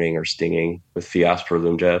the burning or stinging with Fiasp or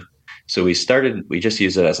Lumjev. So we just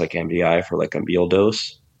used it as like MDI for like a meal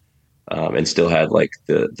dose, and still had like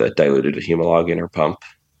the diluted Humalog in her pump.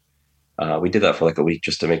 We did that for like a week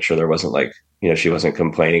just to make sure there wasn't like, she wasn't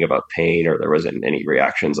complaining about pain or there wasn't any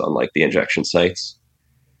reactions on like the injection sites.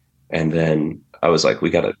 And then I was like, we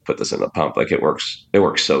got to put this in the pump. Like it works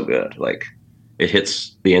so good. Like the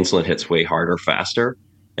insulin hits way harder, faster,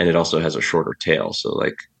 and it also has a shorter tail. So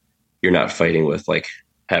like you're not fighting with like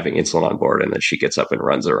having insulin on board and then she gets up and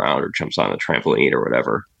runs around or jumps on a trampoline or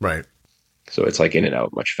whatever. Right. So it's like in and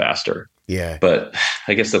out much faster. Yeah. But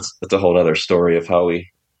I guess that's a whole other story of how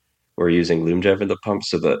we're using Lumjev in the pump,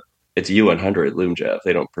 so that it's U100 Lumjev.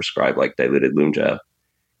 They don't prescribe like diluted Lumjev.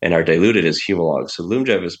 And our diluted is Humalog. So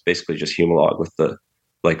Lumjev is basically just Humalog with the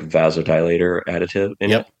like vasodilator additive in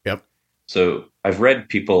it. Yep. Yep. So I've read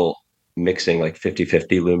people mixing like 50-50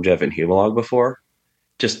 Lumjev and Humalog before,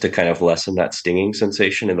 just to kind of lessen that stinging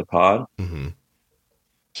sensation in the pod. Hmm.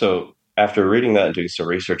 So after reading that and doing some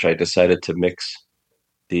research, I decided to mix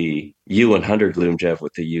the U100 Lumjev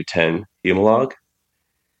with the U10 Humalog.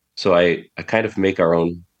 So I kind of make our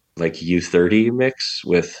own like U30 mix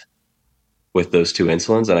with those two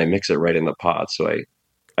insulins, and I mix it right in the pod. So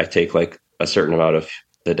I take like a certain amount of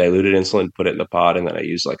the diluted insulin, put it in the pod, and then I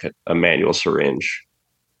use like a manual syringe,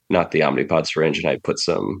 not the Omnipod syringe, and I put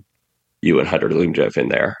some U100 Lumjev in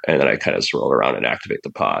there, and then I kind of swirl around and activate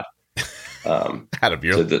the pod. Out of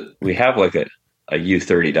you. So we have like a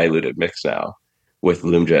U30 diluted mix now with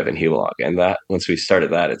Lumjev and Humalog, and that once we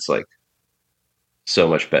started that, it's like so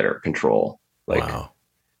much better control. Like, wow.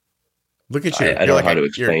 Look at you. I don't know how to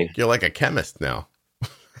explain. You're like a chemist now.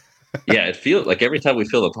 Yeah, it feels like every time we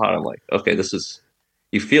fill the pot, I'm like, okay,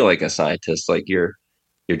 you feel like a scientist. Like you're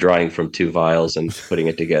drawing from two vials and putting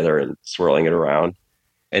it together and swirling it around.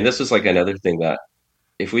 And this is like another thing that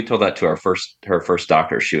if we told that to her first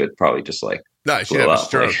doctor, she would probably just like No, she'd blow have a up.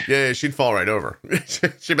 stroke. Like, Yeah, she'd fall right over.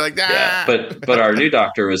 She'd be like, ah. yeah, but our new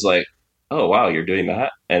doctor was like, oh wow, you're doing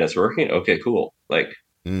that and it's working. Okay, cool. Like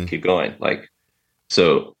keep going. Like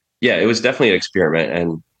so. Yeah, it was definitely an experiment,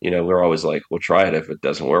 and we're always like, we'll try it. If it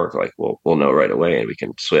doesn't work, like we'll know right away, and we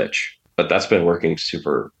can switch. But that's been working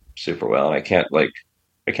super super well, and I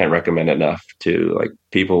can't recommend enough to like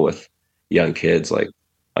people with young kids, like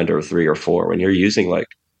under 3 or 4. When you're using like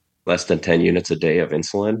less than 10 units a day of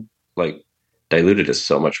insulin, like diluted is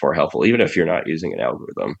so much more helpful, even if you're not using an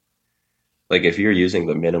algorithm. Like if you're using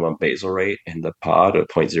the minimum basal rate in the pod of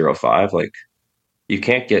 0.05, like you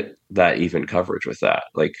can't get that even coverage with that.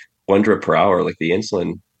 Like 1 drip per hour, like the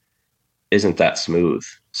insulin isn't that smooth.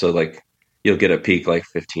 So like you'll get a peak like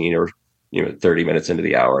 15 or 30 minutes into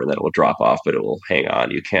the hour and then it will drop off, but it will hang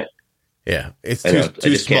on. You can't. Yeah, it's I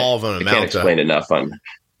too small of an amount. I can't explain enough on.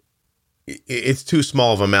 It's too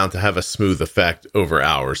small of an amount to have a smooth effect over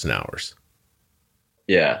hours and hours.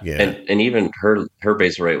 Yeah. Yeah. And even her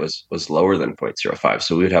basal rate was lower than 0.05.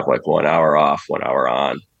 So we would have like 1 hour off, 1 hour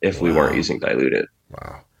on if we weren't using diluted.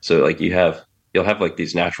 Wow. So like you'll have like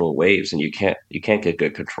these natural waves and you can't get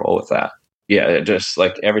good control with that. Yeah, it just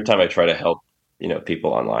like every time I try to help,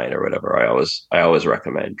 people online or whatever, I always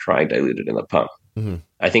recommend trying diluted in the pump. Mm-hmm.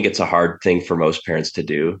 I think it's a hard thing for most parents to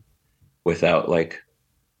do without like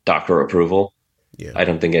doctor approval. Yeah. I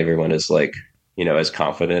don't think everyone is like, as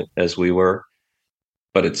confident as we were.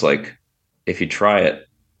 But it's like, if you try it,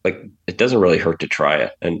 like it doesn't really hurt to try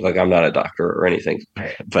it. And like, I'm not a doctor or anything,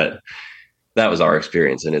 but that was our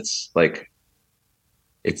experience. And it's like,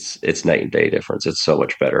 it's night and day difference. It's so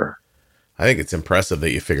much better. I think it's impressive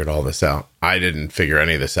that you figured all this out. I didn't figure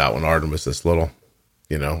any of this out when Arden was this little.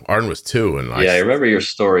 Arden was 2. And I remember your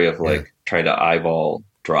story of like trying to eyeball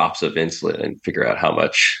drops of insulin and figure out how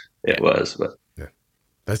much it was. But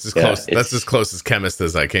that's as close. That's as close as chemist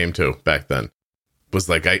as I came to back then. Was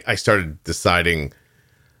like I started deciding,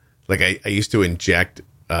 like I used to inject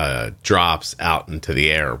drops out into the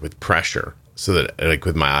air with pressure, so that like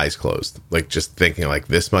with my eyes closed, like just thinking like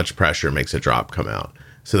this much pressure makes a drop come out,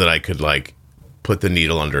 so that I could like put the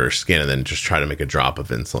needle under her skin and then just try to make a drop of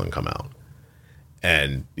insulin come out.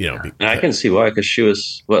 And and I can see why, because she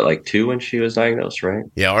was like 2 when she was diagnosed, right?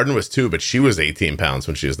 Yeah, Arden was 2, but she was 18 pounds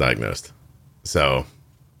when she was diagnosed. So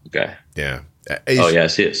okay, yeah. Oh yeah,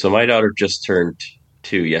 see, so my daughter just turned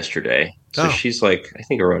 2 yesterday, so she's like I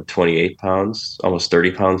think around 28 pounds, almost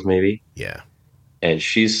 30 pounds maybe. Yeah, and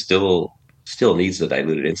she's still needs the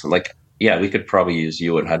diluted insulin. Like, yeah, we could probably use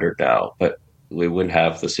U100 now, but we wouldn't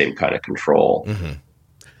have the same kind of control.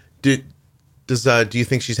 Mm-hmm. Do you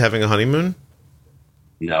think she's having a honeymoon?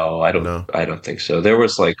 No, I don't. No. I don't think so. There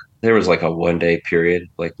was like a 1 day period,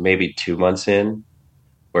 like maybe 2 months in,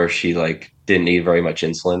 where she like didn't need very much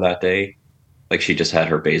insulin that day. Like she just had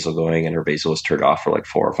her basal going, and her basal was turned off for like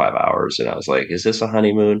 4 or 5 hours. And I was like, "Is this a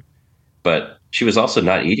honeymoon?" But she was also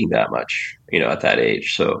not eating that much, at that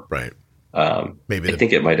age. So Right. Maybe I the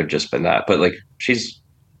think it might have just been that. But like she's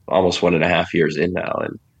almost 1.5 years in now,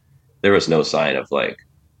 and there was no sign of like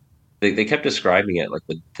they kept describing it like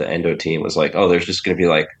the endo team was like, oh, there's just going to be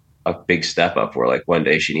like a big step up where like one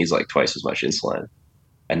day she needs like twice as much insulin,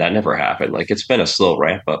 and that never happened. Like it's been a slow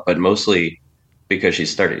ramp up, but mostly because she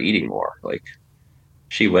started eating more. Like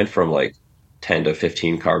she went from like 10 to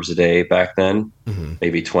 15 carbs a day back then, Mhm.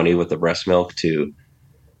 maybe 20 with the breast milk, to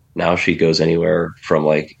now she goes anywhere from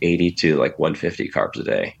like 80 to like 150 carbs a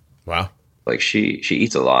day. Wow. Like she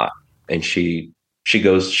eats a lot, and she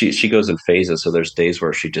goes in phases. So there's days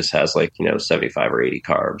where she just has like 75 or 80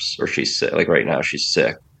 carbs, or she's sick. Like right now she's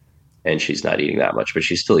sick and she's not eating that much, but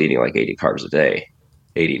she's still eating like 80 carbs a day,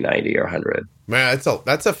 80, 90, or 100. Man,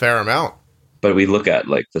 that's a fair amount. But we look at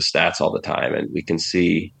like the stats all the time, and you can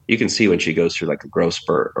see when she goes through like a growth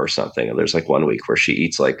spurt or something, and there's like 1 week where she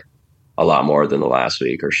eats like a lot more than the last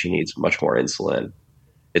week, or she needs much more insulin.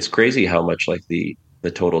 It's crazy how much like the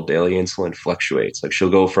total daily insulin fluctuates. Like she'll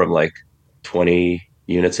go from like 20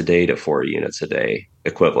 units a day to 40 units a day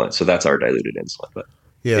equivalent. So that's our diluted insulin. But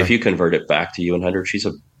Yeah. if you convert it back to U100,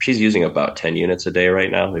 she's using about 10 units a day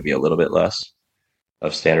right now, maybe a little bit less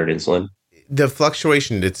of standard insulin. The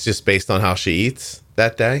fluctuation, it's just based on how she eats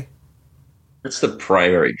that day. It's the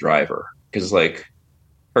primary driver, because like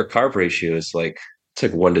her carb ratio is like it's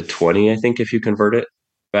like 1 to 20, I think, if you convert it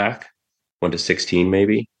back, 1 to 16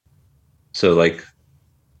 maybe. So like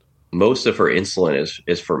most of her insulin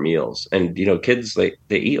is for meals. And kids, they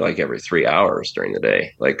eat like every 3 hours during the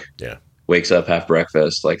day. Like Yeah. wakes up, have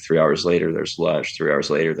breakfast, like 3 hours later there's lunch, 3 hours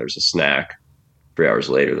later there's a snack, 3 hours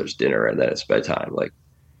later there's dinner, and then it's bedtime. Like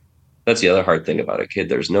that's the other hard thing about a kid.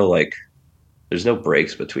 There's no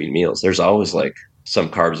breaks between meals. There's always like some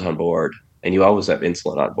carbs on board, and you always have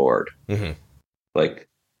insulin on board. Hmm. Like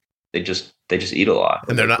they just eat a lot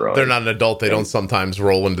when And they're not growing. they're not an adult. They don't And sometimes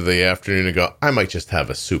roll into the afternoon and go, I might just have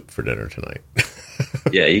a soup for dinner tonight.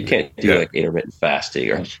 yeah, you can't do Yeah. like intermittent fasting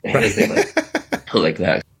or Right. anything like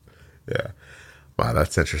that. Yeah. Wow,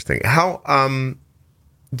 that's interesting. How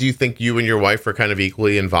do you think you and your wife are kind of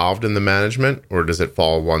equally involved in the management, or does it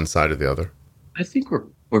fall one side or the other? I think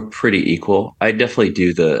we're pretty equal. I definitely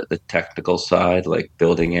do the technical side, like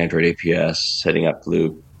building Android APS, setting up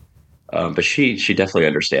Loop. But she definitely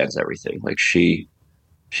understands everything. Like she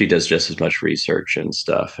does just as much research and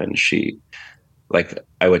stuff. And like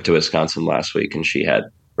I went to Wisconsin last week, and she had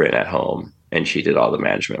Bryn at home, and she did all the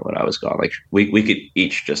management when I was gone. Like we could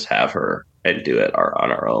each just have her and do it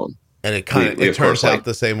on our own. And it kind We of of turns course out like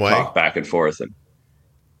the same way. talk back and forth. And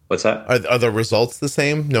what's that? Are the results the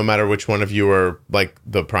same, no matter which one of you are like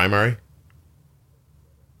the primary?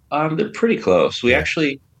 They're pretty close. Yeah.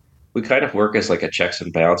 We kind of work as like a checks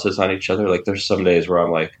and balances on each other. Like there's some days where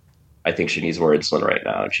I'm like, I think she needs more insulin right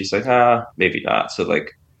now, and she's like, maybe not. So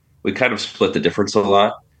like we kind of split the difference a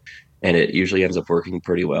lot, and it usually ends up working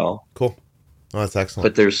pretty well. Cool. Oh, that's excellent.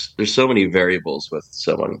 But there's so many variables with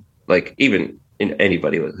someone, like even in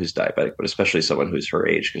anybody who's diabetic, but especially someone who's her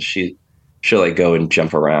age, because she'll like go and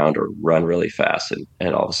jump around or run really fast,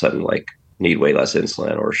 and all of a sudden like need way less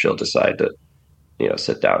insulin, or she'll decide to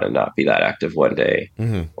sit down and not be that active one day.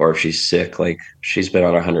 Hmm. Or if she's sick, like she's been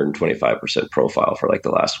on 125% profile for like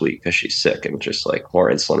the last week because she's sick and just like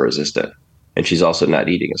more insulin resistant, and she's also not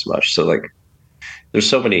eating as much. So like there's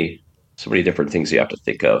so many different things you have to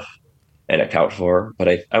think of and account for.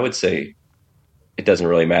 But I would say it doesn't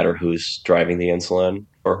really matter who's driving the insulin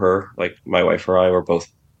for her. Like my wife or I were both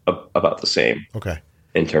about the same Okay.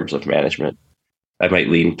 in terms of management. I might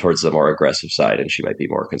lean towards the more aggressive side, and she might be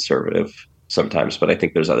more conservative sometimes. But I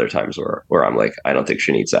think there's other times where I'm like, I don't think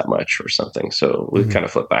she needs that much or something. So we kind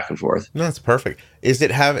of flip back and forth. No, that's perfect. Is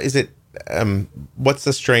it what's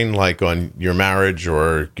the strain like on your marriage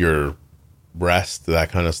or your rest,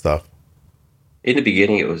 that kind of stuff? In the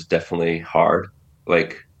beginning, it was definitely hard,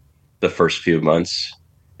 like the first few months.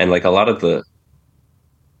 And like a lot of the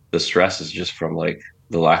stress is just from like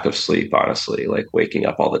the lack of sleep, honestly, like waking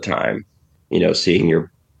up all the time, seeing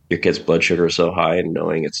your kid's blood sugar so high and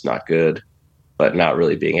knowing it's not good, but not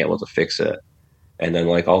really being able to fix it. And then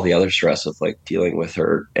like all the other stress of like dealing with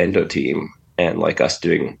her endo team, and like us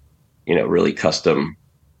doing, really custom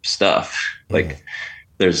stuff. Like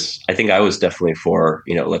I think I was definitely for,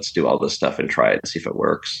 let's do all this stuff and try it and see if it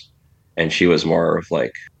works. And she was more of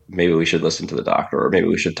like, maybe we should listen to the doctor, or maybe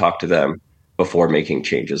we should talk to them before making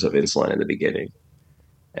changes of insulin in the beginning.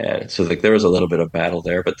 And so like there was a little bit of battle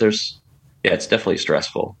there, but yeah, it's definitely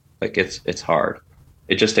stressful. Like it's hard.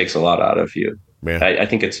 It just takes a lot out of you. Yeah. I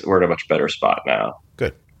think we're in a much better spot now.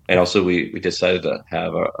 Good. And also we decided to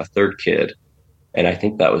have a third kid. And I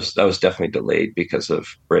think that was definitely delayed because of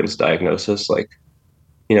Bryn's diagnosis. Like,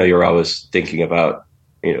 you're always thinking about,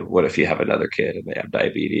 what if you have another kid and they have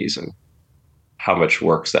diabetes and how much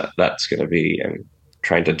works that's going to be, and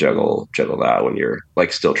trying to juggle that when you're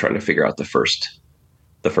like still trying to figure out the first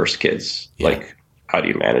kids, Yeah. like how do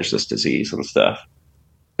you manage this disease and stuff.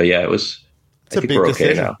 But yeah, It's I think we're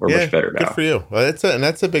okay now. We're much better now. Good for you. Well,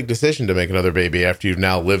 that's a big decision to make another baby after you've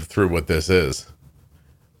now lived through what this is.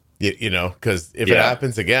 Because if it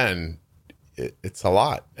happens again, it's a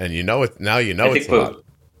lot, and now it's a lot.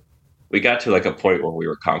 We got to like a point where we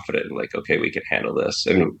were confident and like, okay, we can handle this.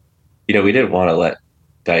 And, we didn't want to let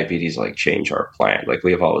diabetes like change our plan. Like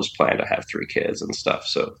we have always planned to have 3 kids and stuff.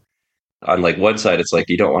 So on like one side, it's like,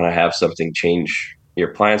 you don't want to have something change your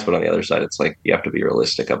plans. But on the other side, it's like, you have to be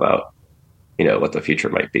realistic about, what the future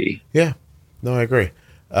might be. Yeah, no, I agree.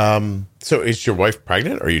 So is your wife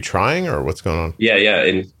pregnant? Are you trying, or what's going on? Yeah.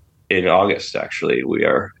 In August, actually, we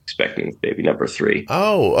are expecting baby number 3.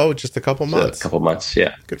 Oh, just a couple months. So a couple months,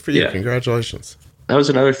 yeah. Good for you. Yeah. Congratulations. That was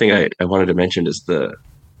another thing I wanted to mention is the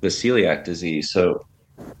celiac disease. So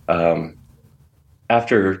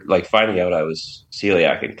after like finding out I was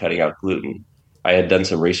celiac and cutting out gluten, I had done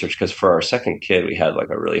some research because for our second kid, we had like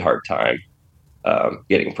a really hard time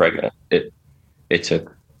getting pregnant. It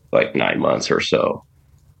took like 9 months or so.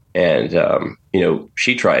 And,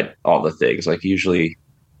 she tried all the things. Like usually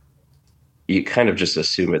you kind of just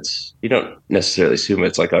assume you don't necessarily assume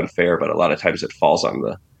it's like unfair, but a lot of times it falls on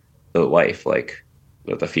the wife, like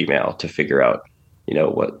the female, to figure out,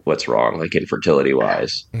 what's wrong, like infertility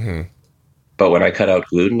wise. Mm-hmm. But when I cut out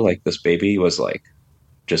gluten, like this baby was like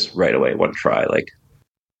just right away, one try. Like,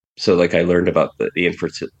 so like I learned about the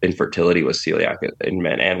infertility with celiac in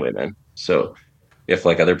men and women. So if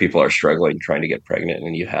like other people are struggling trying to get pregnant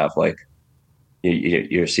and you have like,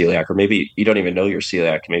 you're celiac, or maybe you don't even know you're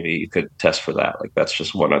celiac, maybe you could test for that. Like that's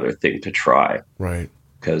just one other thing to try. Right.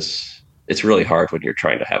 Because it's really hard when you're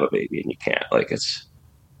trying to have a baby and you can't. Like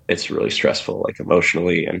it's really stressful, like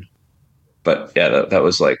emotionally. But yeah, that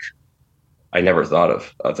was like, I never thought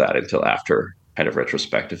of that until after, kind of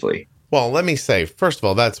retrospectively. Well, let me say, first of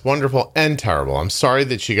all, that's wonderful and terrible. I'm sorry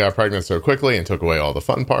that she got pregnant so quickly and took away all the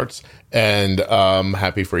fun parts. And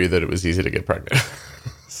happy for you that it was easy to get pregnant.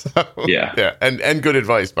 So, yeah. And good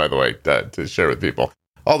advice, by the way, to share with people.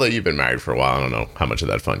 Although you've been married for a while, I don't know how much of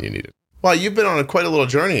that fun you needed. Well, you've been on quite a little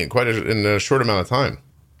journey in a short amount of time.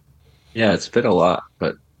 Yeah, it's been a lot,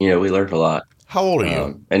 but we learned a lot. How old are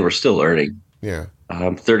you? And we're still learning. Yeah.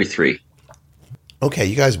 I'm 33. Okay,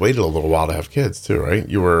 you guys waited a little while to have kids too, right?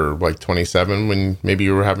 You were like 27 when maybe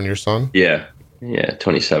you were having your son? Yeah,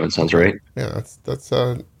 27 sounds right. Yeah, that's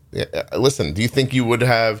yeah. Listen, do you think you would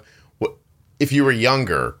have, if you were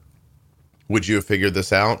younger, would you have figured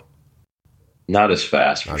this out? Not as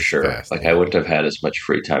fast, for sure. Fast, like I wouldn't have had as much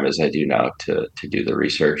free time as I do now to do the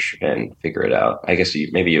research and figure it out. I guess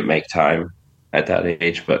maybe you make time at that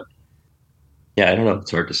age, but yeah, I don't know.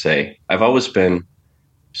 It's hard to say. I've always been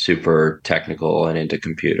super technical and into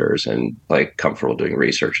computers and like comfortable doing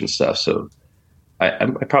research and stuff. So I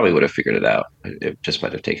probably would have figured it out. It just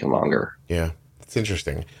might have taken longer. Yeah, it's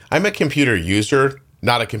interesting. I'm a computer user,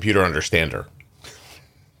 not a computer understander.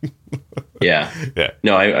 Yeah.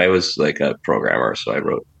 No, I was like a programmer, so I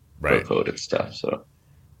wrote Right. code and stuff. So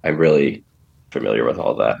I'm really familiar with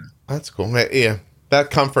all that. That's cool. Yeah,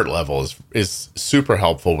 that comfort level is super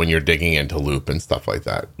helpful when you're digging into loop and stuff like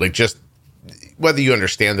that. Like just whether you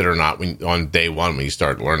understand it or not, on day one when you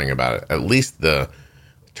start learning about it, at least the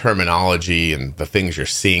terminology and the things you're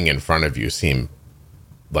seeing in front of you seem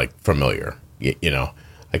like familiar.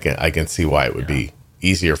 I can see why it would be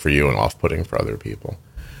easier for you and off-putting for other people.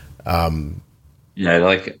 Yeah,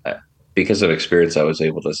 like because of experience, I was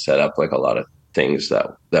able to set up like a lot of things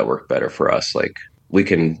that work better for us. Like we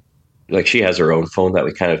can, like she has her own phone that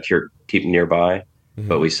we kind of keep nearby,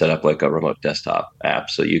 but we set up like a remote desktop app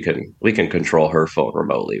so we can control her phone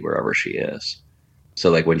remotely wherever she is. So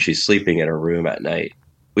like when she's sleeping in her room at night,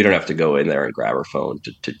 we don't have to go in there and grab her phone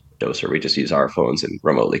to dose her. We just use our phones and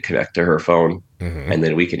remotely connect to her phone, and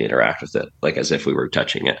then we can interact with it like as if we were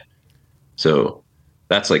touching it. So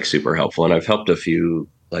that's like super helpful. And I've helped a few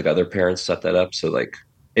like other parents set that up. So like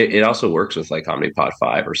it also works with like Omnipod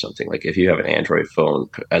 5 or something. Like if you have an Android phone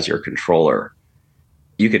as your controller,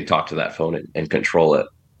 you can talk to that phone and control it,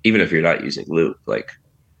 even if you're not using Loop. Like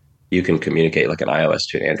you can communicate like an iOS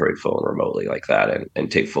to an Android phone remotely like that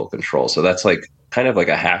and take full control. So that's like kind of like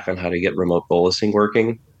a hack on how to get remote bolusing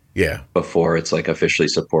working Yeah. before it's like officially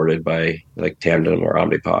supported by like Tandem or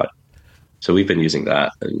Omnipod. So we've been using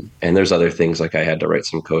that, and there's other things like I had to write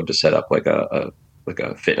some code to set up like a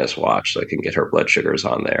fitness watch so I can get her blood sugars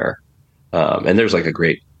on there. And there's like a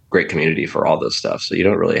great community for all this stuff. So you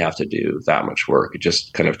don't really have to do that much work. You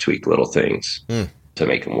just kind of tweak little things to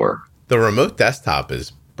make them work. The remote desktop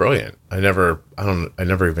is brilliant. I never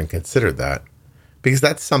even considered that, because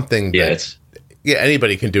that's something that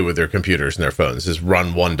anybody can do with their computers and their phones, is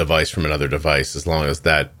run one device from another device, as long as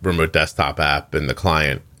that remote desktop app and the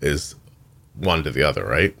client is one to the other,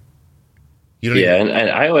 right? And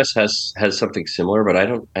iOS has something similar, but I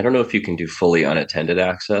don't know if you can do fully unattended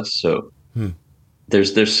access. So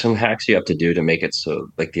there's some hacks you have to do to make it so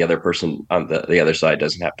like the other person on the other side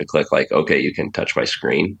doesn't have to click like, okay, you can touch my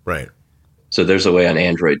screen. Right. So there's a way on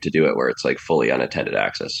Android to do it where it's like fully unattended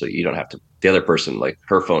access. So you don't have to, the other person, like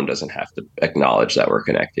her phone doesn't have to acknowledge that we're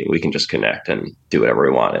connecting. We can just connect and do whatever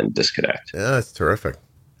we want and disconnect. Yeah, that's terrific.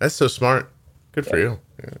 That's so smart. Good for you.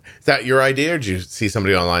 Yeah. Is that your idea, or did you see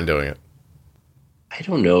somebody online doing it? I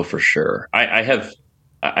don't know for sure. I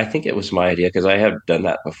think it was my idea because I have done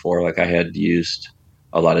that before. Like I had used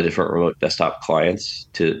a lot of different remote desktop clients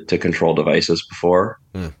to control devices before.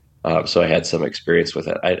 So I had some experience with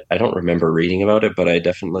it. I don't remember reading about it, but I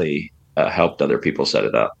definitely helped other people set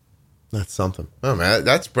it up. That's something. Oh man,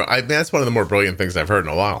 that's one of the more brilliant things I've heard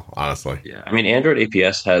in a while, honestly. Yeah, I mean, Android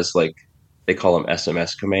APS has like they call them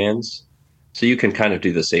SMS commands, so you can kind of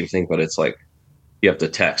do the same thing, but it's like you have to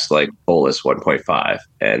text like bolus 1.5,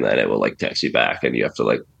 and then it will like text you back, and you have to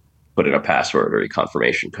like put in a password or a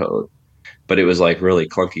confirmation code. But it was like really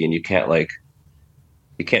clunky, and you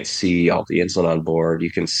can't see all the insulin on board.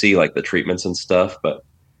 You can see like the treatments and stuff, but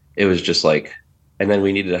it was just like, and then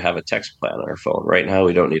we needed to have a text plan on our phone. Right now,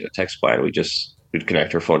 we don't need a text plan. We'd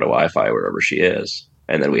connect her phone to Wi-Fi wherever she is,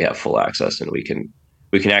 and then we have full access, and we can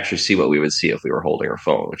actually see what we would see if we were holding her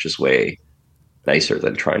phone, which is way nicer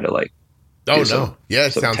than trying to like. Oh no! Yeah,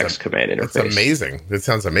 it sounds text command interface. It's amazing. It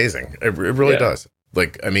sounds amazing. It really does.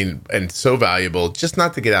 Like, I mean, and so valuable. Just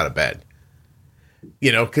not to get out of bed.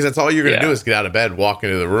 You know, because that's all you're going to do is get out of bed, walk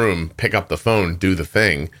into the room, pick up the phone, do the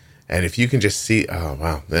thing. And if you can just see, oh,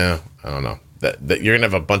 wow, yeah, I don't know. That you're going to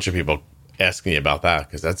have a bunch of people asking you about that,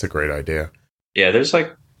 because that's a great idea. Yeah, there's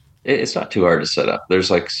like, it's not too hard to set up.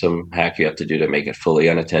 There's like some hack you have to do to make it fully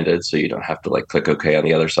unattended, so you don't have to like click OK on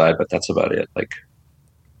the other side, but that's about it. Like,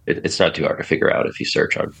 it's not too hard to figure out if you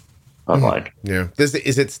search online. Yeah. Is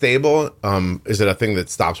it stable? Is it a thing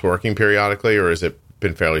that stops working periodically, or has it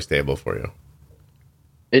been fairly stable for you?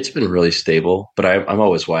 It's been really stable, but I'm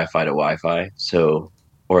always Wi-Fi to Wi-Fi. So,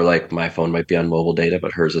 or like my phone might be on mobile data,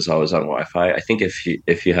 but hers is always on Wi-Fi. I think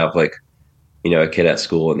if you have like, you know, a kid at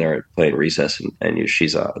school and they're playing recess and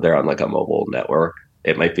they're on like a mobile network,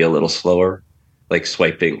 it might be a little slower, like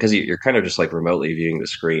swiping, because you're kind of just like remotely viewing the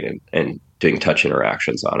screen and doing touch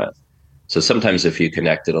interactions on it. So sometimes if you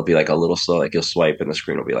connect, it'll be like a little slow, like you'll swipe and the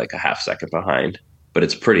screen will be like a half second behind. But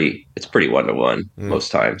it's pretty one-to-one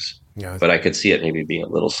most times. Yeah. But I could see it maybe being a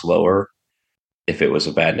little slower if it was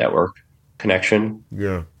a bad network connection.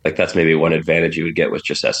 Yeah. Like that's maybe one advantage you would get with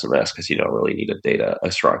just SMS, because you don't really need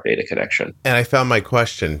a strong data connection. And I found my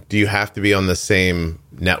question. Do you have to be on the same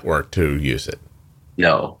network to use it?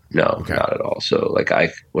 No, okay. Not at all. So like I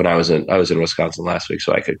was in Wisconsin last week,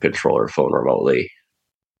 so I could control her phone remotely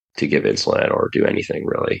to give insulin or do anything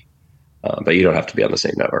really. But you don't have to be on the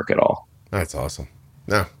same network at all. That's awesome.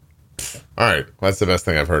 No. All right. Well, that's the best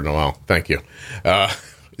thing I've heard in a while. Thank you.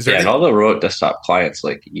 And all the remote desktop clients,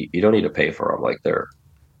 like you don't need to pay for them. Like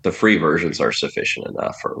the free versions are sufficient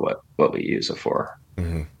enough for what we use it for.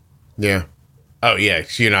 Mm-hmm. Yeah. Oh yeah.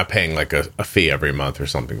 So you're not paying like a fee every month or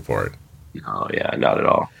something for it. No, yeah, not at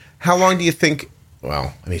all. How long do you think?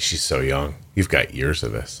 Well, I mean, she's so young. You've got years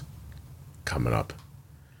of this coming up.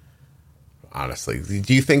 Honestly,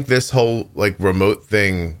 do you think this whole like remote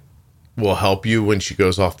thing will help you when she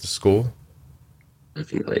goes off to school?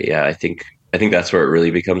 Definitely, yeah. I think that's where it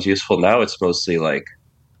really becomes useful. Now it's mostly like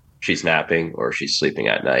she's napping or she's sleeping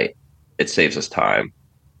at night. It saves us time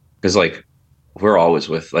because like we're always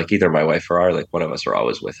with like either my wife or like one of us are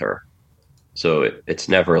always with her. So it's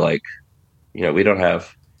never like, you know, we don't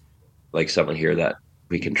have like someone here that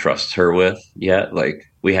we can trust her with yet.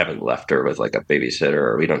 Like we haven't left her with like a babysitter,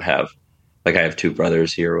 or we don't have like I have two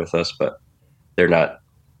brothers here with us, but they're not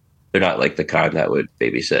like the kind that would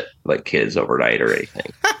babysit like kids overnight or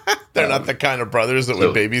anything. They're not the kind of brothers that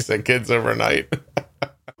would babysit kids overnight.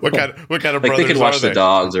 What kind of like brothers they can watch are they? The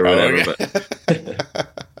dogs or whatever. Okay.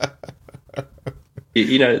 But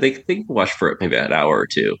they can watch for maybe an hour or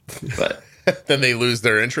two, but Then they lose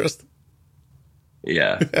their interest.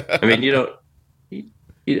 yeah, I mean,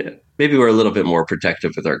 maybe we're a little bit more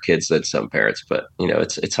protective with our kids than some parents, but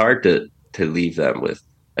it's hard to leave them with,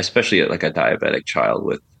 especially like a diabetic child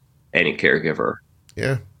with any caregiver,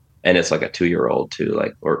 Yeah. and it's like a 2 year old too,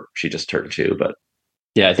 like, or she just turned two, but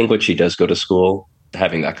yeah, I think when she does go to school,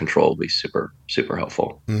 having that control will be super super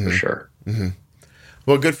helpful for sure. Mm-hmm.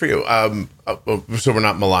 Well, good for you. So we're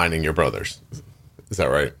not maligning your brothers. Is that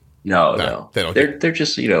right? No, No, no, they don't they're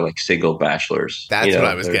just like single bachelors. That's what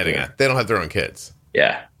I was getting at. They don't have their own kids.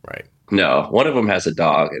 Yeah, Right. no, one of them has a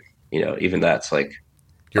dog, and even that's like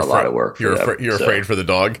a lot of work for them. You're afraid for the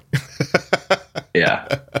dog? Yeah,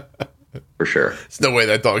 for sure. There's no way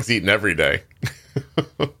that dog's eating every day.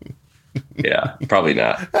 Yeah, probably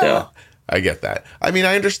not. No. I get that. I mean,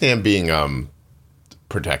 I understand being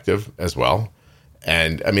protective as well.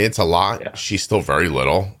 And I mean, it's a lot. Yeah. She's still very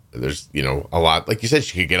little. There's, a lot. Like you said,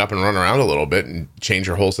 she could get up and run around a little bit and change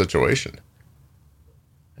her whole situation.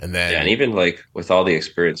 And then, Yeah, and even like with all the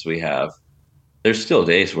experience we have, there's still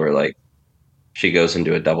days where like she goes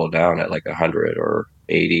into a double down at like 100 or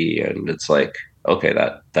 80, and it's like, okay,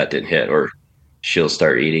 that didn't hit. Or she'll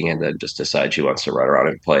start eating and then just decide she wants to run around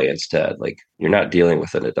and play instead. Like, you're not dealing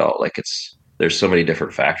with an adult. Like, there's so many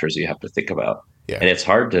different factors you have to think about, yeah, and it's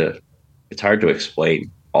hard to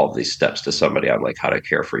explain all of these steps to somebody on like how to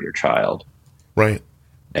care for your child. right.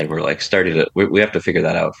 And we're like we have to figure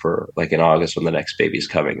that out for like in August when the next baby's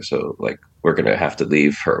coming. So like we're going to have to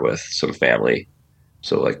leave her with some family.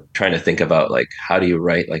 So like trying to think about like how do you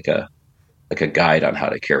write like a guide on how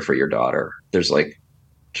to care for your daughter. There's like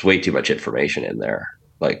just way too much information in there.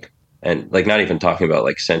 Like, and like not even talking about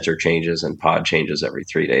like sensor changes and pod changes every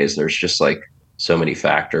 3 days. There's just like so many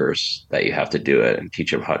factors that you have to do it and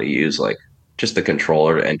teach them how to use like just the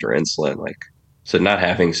controller to enter insulin. Like, so not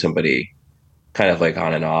having somebody kind of like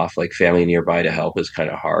on and off, like family nearby to help is kind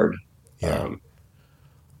of hard. Yeah.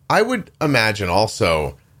 I would imagine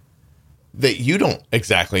also that you don't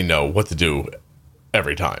exactly know what to do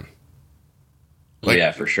every time. Like,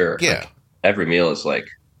 yeah, for sure. Yeah. Like, every meal is like,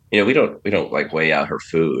 we don't like weigh out her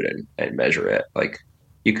food and measure it. Like,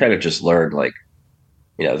 you kind of just learn like,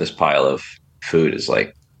 this pile of food is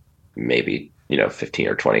like maybe, 15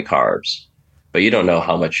 or 20 carbs, but you don't know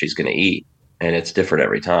how much she's going to eat. And it's different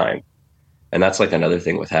every time. And that's like another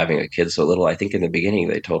thing with having a kid so little. I think in the beginning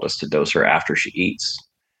they told us to dose her after she eats,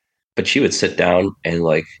 but she would sit down and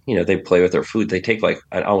like, they play with her food. They take like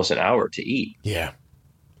almost an hour to eat. Yeah.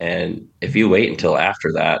 And if you wait until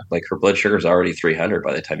after that, like her blood sugar is already 300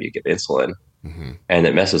 by the time you give insulin, and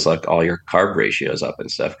it messes like all your carb ratios up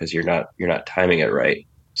and stuff because you're not timing it right.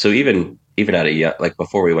 So even at like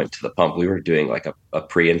before we went to the pump, we were doing like a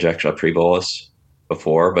pre-injection, a pre-bolus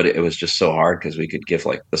before, but it was just so hard because we could give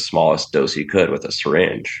like the smallest dose you could with a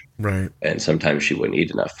syringe. Right. And sometimes she wouldn't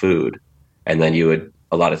eat enough food. And then you would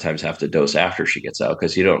a lot of times have to dose after she gets out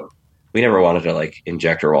because we never wanted to like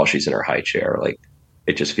inject her while she's in her high chair. Like,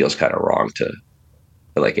 it just feels kind of wrong to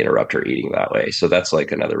like interrupt her eating that way. So that's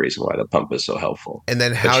like another reason why the pump is so helpful. And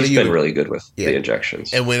then but she's been really good with the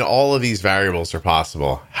injections. And when all of these variables are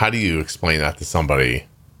possible, how do you explain that to somebody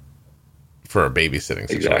for a babysitting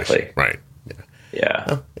situation? Exactly. Right.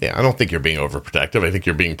 Yeah. Yeah. I don't think you're being overprotective. I think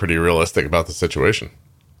you're being pretty realistic about the situation.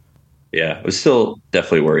 Yeah. I was still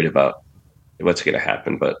definitely worried about what's going to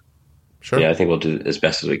happen, but sure. Yeah, I think we'll do as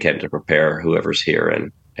best as we can to prepare whoever's here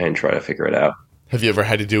and try to figure it out. Have you ever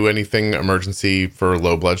had to do anything emergency for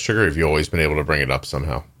low blood sugar? Have you always been able to bring it up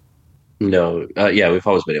somehow? No. Yeah, we've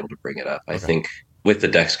always been able to bring it up. Okay. I think with the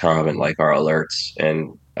Dexcom and like our alerts,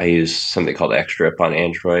 and I use something called Xtrip on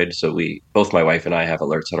Android. So both my wife and I have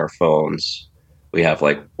alerts on our phones. We have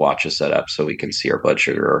like watches set up so we can see our blood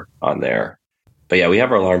sugar on there. But yeah, we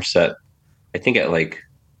have our alarm set, I think at like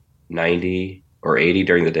 90 or 80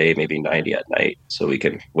 during the day, maybe 90 at night. So we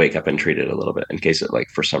can wake up and treat it a little bit in case it like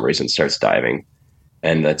for some reason starts diving.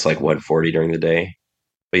 And that's like 140 during the day.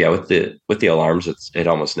 But yeah, with the alarms, it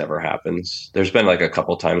almost never happens. There's been like a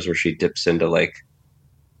couple times where she dips into like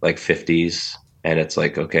 50s, and it's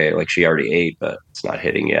like, okay, like she already ate, but it's not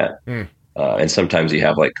hitting yet. And sometimes you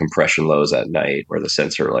have like compression lows at night where the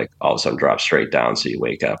sensor like all of a sudden drops straight down. So you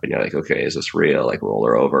wake up and you're like, okay, is this real? Like, roll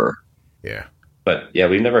her over. Yeah. But yeah,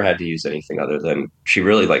 we've never had to use anything other than she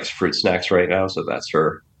really likes fruit snacks right now. So that's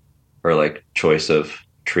her like choice of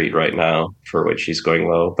treat right now for when she's going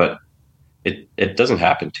low. But it doesn't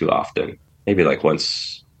happen too often. Maybe like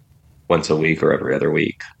once a week or every other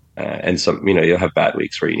week. And some, you'll have bad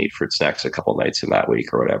weeks where you need fruit snacks a couple nights in that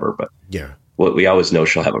week or whatever. But yeah, we always know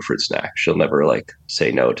she'll have a fruit snack. She'll never like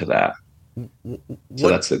say no to that. So What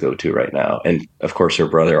that's the go-to right now. And of course, her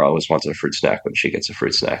brother always wants a fruit snack when she gets a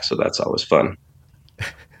fruit snack. So that's always fun.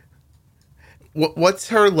 what's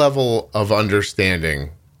her level of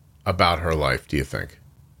understanding about her life, do you think?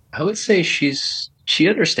 I would say she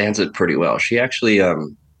understands it pretty well. She actually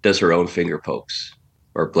does her own finger pokes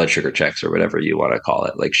or blood sugar checks or whatever you want to call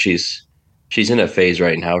it. Like she's in a phase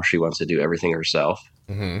right now where she wants to do everything herself.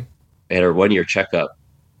 Hmm. And her 1 year checkup,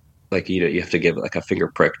 like you have to give like a finger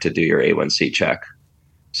prick to do your A1C check.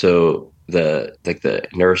 So the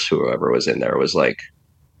nurse whoever was in there was like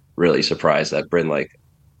really surprised that Bryn like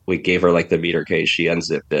we gave her like the meter case. She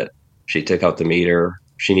unzipped it. She took out the meter.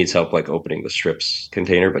 She needs help like opening the strips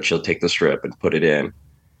container, but she'll take the strip and put it in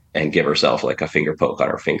and give herself like a finger poke on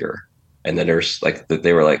her finger. And the nurse like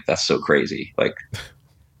they were like, "That's so crazy." Like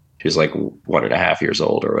she was like 1.5 years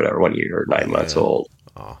old or whatever, 1 year or 9 months Yeah. old.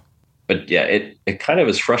 Oh, But yeah, it kind of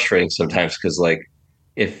is frustrating sometimes because like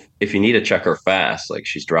if you need to check her fast, like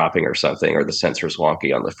she's dropping or something, or the sensor's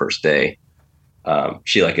wonky on the first day,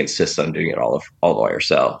 she like insists on doing it all by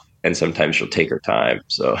herself, and sometimes she'll take her time.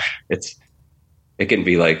 So it's it can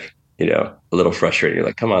be like a little frustrating. You're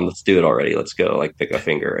like, come on, let's do it already. Let's go. Like pick a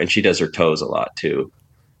finger, and she does her toes a lot too.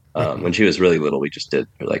 When she was really little, we just did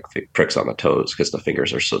like pricks on the toes because the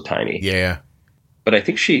fingers are so tiny. yeah. But I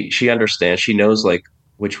think she understands. She knows like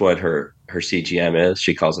which one her CGM is.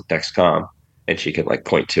 She calls it Dexcom, and she can like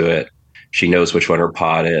point to it. She knows which one her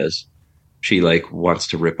pod is. She like wants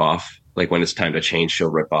to rip off. Like when it's time to change,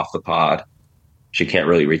 she'll rip off the pod. She can't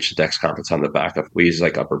really reach the Dexcom. It's on the back of. We use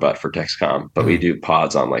like upper butt for Dexcom, but we Mhm. do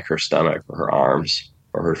pods on like her stomach or her arms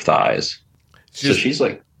or her thighs. So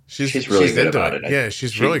She's she's really she's good into about it. it. Yeah,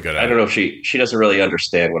 she's really good I at don't it. know if she doesn't really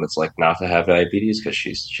understand what it's like not to have diabetes because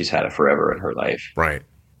she's had it forever in her life. Right.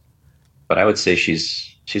 But I would say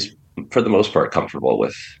she's for the most part comfortable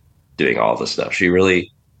with doing all this stuff.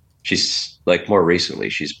 She's like more recently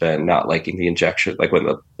she's been not liking the injection. Like when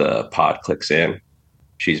the pod clicks in,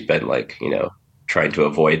 she's been like trying to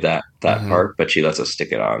avoid that Hmm. part, but she lets us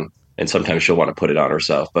stick it on. And sometimes she'll want to put it on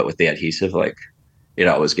herself, but with the adhesive, like it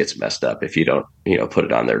always gets messed up if you don't put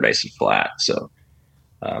it on there nice and flat. So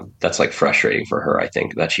that's like frustrating for her. I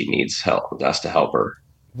think that she needs help, us to help her.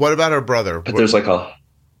 What about her brother? But there's like a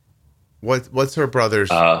What's her brother's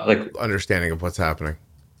like understanding of what's happening?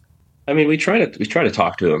 I mean, we try to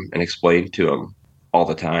talk to him and explain to him all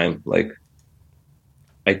the time. Like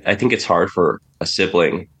I think it's hard for a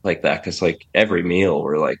sibling like that because like every meal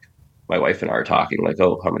we're like my wife and I are talking like,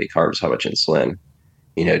 oh, how many carbs, how much insulin,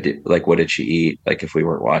 like what did she eat? Like if we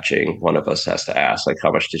weren't watching, one of us has to ask like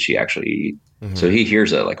how much did she actually eat? So Hmm. he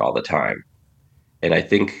hears it like all the time. And I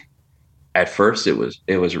think at first it was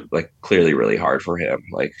like clearly really hard for him.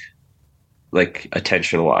 Like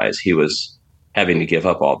attention wise, he was having to give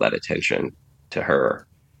up all that attention to her.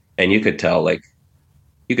 And you could tell it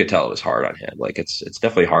was hard on him. Like it's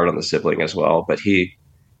definitely hard on the sibling as well. But he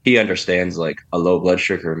understands like a low blood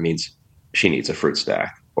sugar means she needs a fruit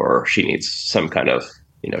snack or she needs some kind of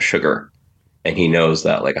sugar, and he knows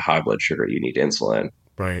that like a high blood sugar you need insulin.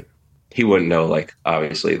 Right. He wouldn't know like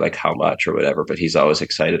obviously like how much or whatever, but he's always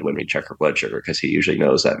excited when we check her blood sugar because he usually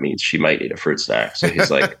knows that means she might need a fruit snack. So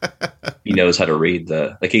he's like he knows how to read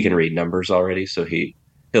the like he can read numbers already, so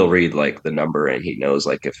he'll read like the number and he knows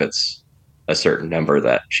like if it's a certain number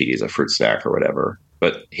that she needs a fruit snack or whatever.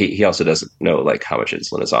 But he also doesn't know like how much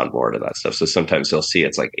insulin is on board and that stuff. So sometimes he'll see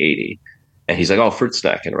it's like 80 and he's like, oh, fruit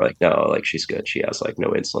snack. And we're like, no, like she's good. She has like no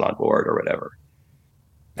insulin on board or whatever.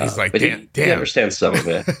 He's like, But damn, he damn. understands some of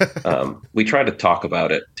it. We try to talk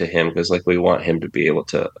about it to him because like we want him to be able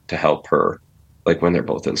to help her like when they're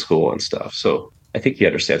both in school and stuff. So I think he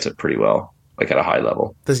understands it pretty well, like at a high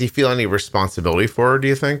level. Does he feel any responsibility for her, do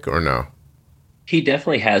you think, or no? He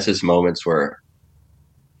definitely has his moments where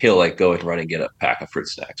he'll like go and run and get a pack of fruit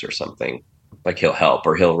snacks or something. Like he'll help,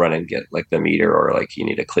 or he'll run and get like the meter, or like you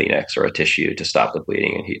need a Kleenex or a tissue to stop the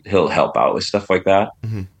bleeding, and he'll help out with stuff like that.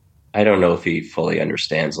 Hmm. I don't know if he fully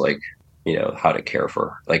understands like how to care for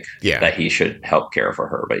her, like Yeah. that he should help care for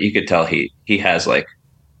her, but you could tell he has like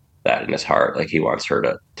that in his heart, like he wants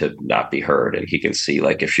her to not be hurt, and he can see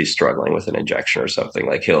like if she's struggling with an injection or something,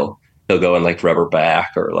 like he'll go and like rub her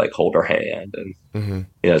back or like hold her hand, and Hmm.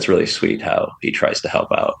 it's really sweet how he tries to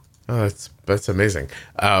help out. Oh, that's amazing.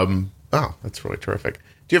 Oh, that's really terrific.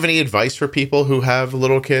 Do you have any advice for people who have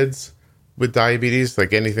little kids with diabetes?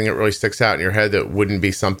 Like anything that really sticks out in your head that wouldn't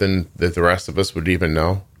be something that the rest of us would even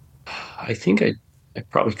know? I think I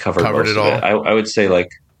probably covered Covered most it of it. all. I would say like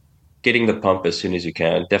getting the pump as soon as you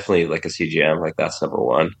can. Definitely like a CGM, like that's number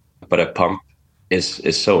one. But a pump is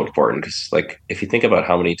so important because like if you think about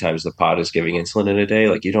how many times the pod is giving insulin in a day,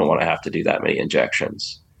 like you don't want to have to do that many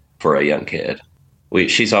injections. for a young kid.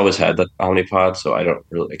 She's always had the Omnipod, so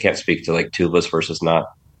I can't speak to like tubeless versus not.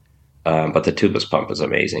 But the tubeless pump is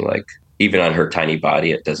amazing. Like even on her tiny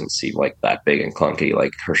body, it doesn't seem like that big and clunky.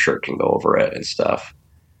 Like her shirt can go over it and stuff.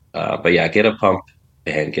 But yeah, get a pump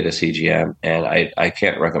and get a CGM. And I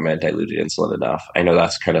can't recommend diluted insulin enough. I know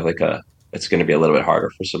that's kind of like it's going to be a little bit harder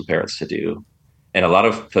for some parents to do. And a lot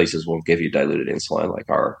of places won't give you diluted insulin. Like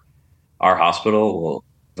our hospital will,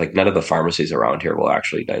 like none of the pharmacies around here will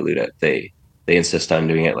actually dilute it. They insist on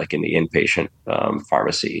doing it like in the inpatient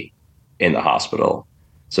pharmacy in the hospital.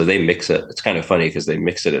 So they mix it. It's kind of funny because they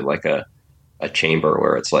mix it in like a chamber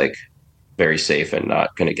where it's like very safe and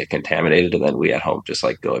not going to get contaminated. And then we at home just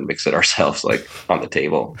like go and mix it ourselves, like on the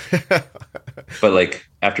table. But like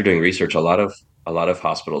after doing research, a lot of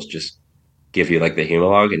hospitals just give you like the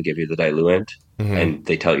Humalog and give you the diluent, and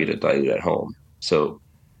they tell you to dilute at home. So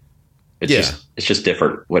it's just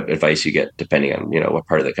different what advice you get depending on what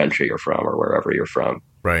part of the country you're from or wherever you're from.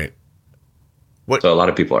 Right. So a lot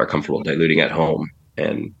of people are comfortable diluting at home,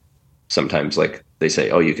 and sometimes like they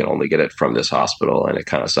say, oh, you can only get it from this hospital, and it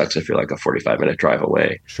kind of sucks if you're like a 45-minute drive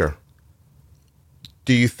away. Sure.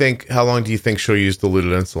 How long do you think she'll use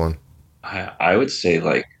diluted insulin? I would say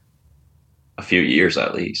like a few years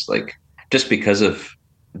at least, like just because of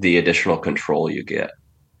the additional control you get.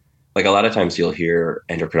 Like a lot of times you'll hear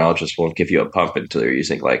endocrinologists won't give you a pump until they're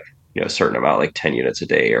using like, a certain amount, like 10 units a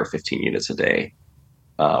day or 15 units a day,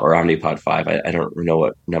 or Omnipod 5. I don't know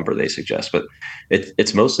what number they suggest, but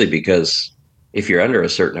it's mostly because if you're under a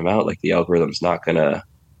certain amount, like the algorithm's not going to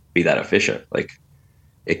be that efficient. Like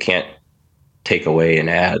it can't take away and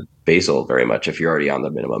add basal very much if you're already on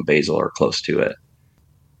the minimum basal or close to it.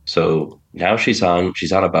 So now she's on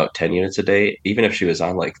about 10 units a day. Even if she was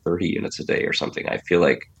on like 30 units a day or something, I feel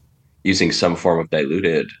like using some form of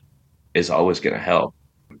diluted is always going to help.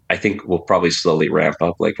 I think we'll probably slowly ramp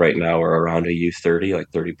up. Like right now we're around a U30, like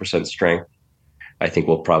 30% strength. I think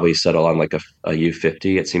we'll probably settle on like a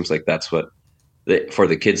U50. It seems like that's what for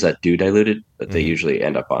the kids that do diluted, that they usually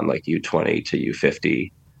end up on like U20 to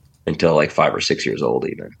U50 until like 5 or 6 years old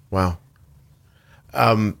even. Wow.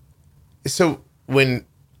 So when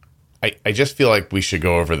I just feel like we should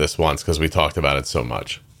go over this once because we talked about it so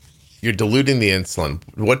much. You're diluting the insulin.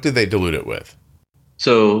 What do they dilute it with?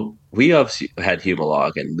 So we obviously had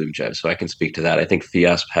Humalog and Lyumjev, so I can speak to that. I think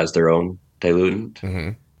Fiasp has their own diluent.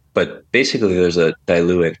 But basically there's a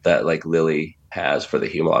diluent that like Lilly has for the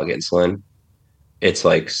Humalog insulin. It's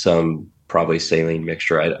like some probably saline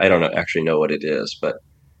mixture. I don't actually know what it is, but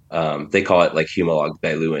they call it like Humalog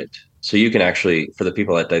diluent. So you can actually, for the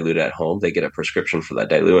people that dilute at home, they get a prescription for that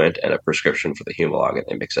diluent and a prescription for the Humalog, and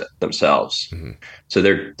they mix it themselves. So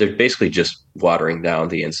they're basically just watering down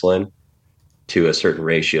the insulin to a certain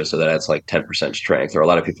ratio so that it's like 10% strength. Or a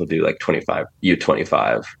lot of people do like 25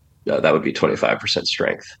 U25. That would be 25%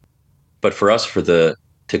 strength. But for us, to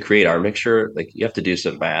create our mixture, like you have to do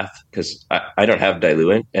some math because I don't have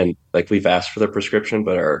diluent, and like we've asked for the prescription,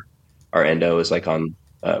 but our endo is like on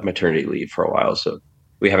maternity leave for a while, so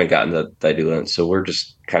we haven't gotten the diluent. So we're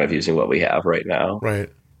just kind of using what we have right now. Right.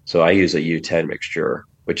 So I use a U10 mixture,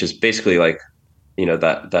 which is basically like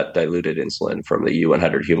that diluted insulin from the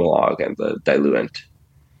U100 Humalog and the diluent,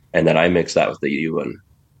 and then I mix that with the U100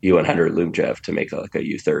 Lyumjev to make like a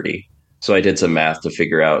U30. So I did some math to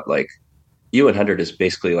figure out like U100 is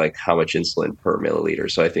basically like how much insulin per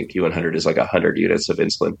milliliter. So I think U100 is like 100 units of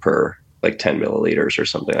insulin per like 10 milliliters or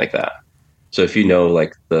something like that. So if you know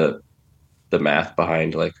like the math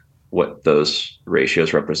behind like what those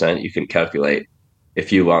ratios represent, you can calculate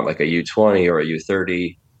if you want like a U20 or a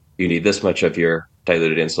U30, you need this much of your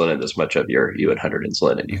diluted insulin and this much of your U100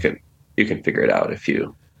 insulin, and you can figure it out if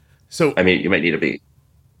you. So I mean, you might need to be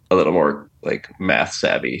a little more like math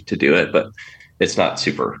savvy to do it, but it's not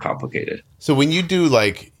super complicated. So when you do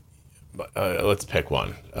like, let's pick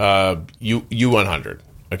one, U100.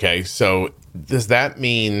 Okay, so does that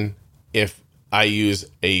mean if I use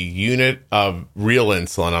a unit of real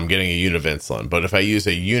insulin, I'm getting a unit of insulin. But if I use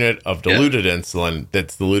a unit of diluted insulin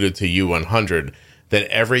that's diluted to U100, then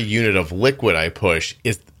every unit of liquid I push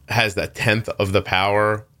has that 10th of the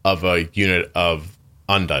power of a unit of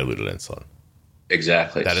undiluted insulin.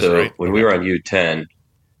 Exactly. So right. When we were on U10,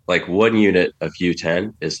 like 1 unit of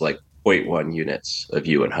U10 is like 0.1 units of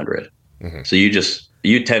U100. So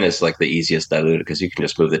U10 is like the easiest diluted because you can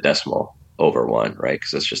just move the decimal over 1, right?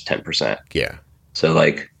 Because it's just 10%. Yeah. So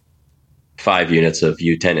like 5 units of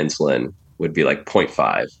U10 insulin would be like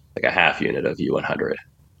 0.5, like a half unit of U100.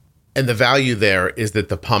 And the value there is that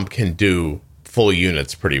the pump can do full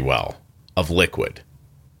units pretty well of liquid.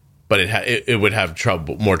 but it would have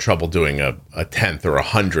more trouble doing a tenth or a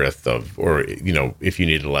hundredth of, or if you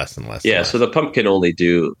needed less and less. Yeah, and less. so the pump can only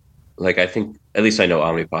do, like, I think, at least I know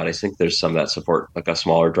Omnipod, I think there's some that support like a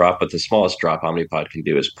smaller drop, but the smallest drop Omnipod can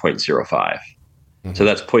do is 0.05. So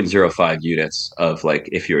that's 0.05 units of, like,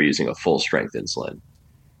 if you're using a full strength insulin.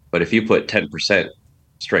 But if you put 10%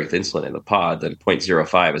 strength insulin in the pod, then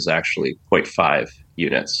 0.05 is actually zero point 0.5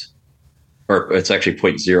 units, or it's actually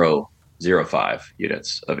 0.005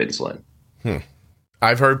 units of insulin.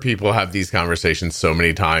 I've heard people have these conversations so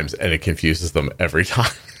many times, and it confuses them every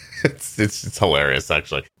time. It's hilarious,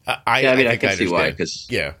 actually. I can see why, because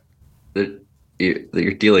yeah,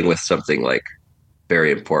 you're dealing with something like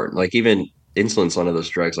very important. Like, even insulin's one of those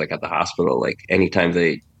drugs, like at the hospital, like anytime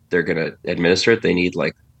they're going to administer it, they need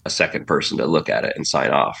like a second person to look at it and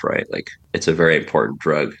sign off, right? Like, it's a very important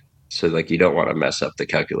drug. So, like, you don't want to mess up the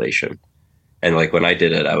calculation. And, like, when I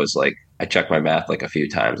did it, I was like, I checked my math like a few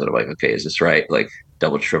times and I'm like, okay, is this right? Like,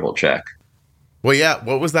 double, triple check. Well, yeah.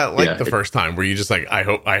 What was that like the first time? Were you just like, I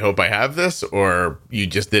hope I have this, or you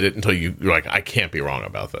just did it until you're like, I can't be wrong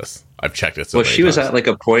about this. I've checked it. Well, she was at like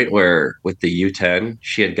a point where with the U10,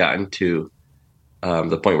 she had gotten to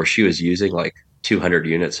the point where she was using like 200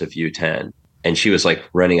 units of U10, and she was like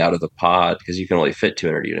running out of the pod because you can only fit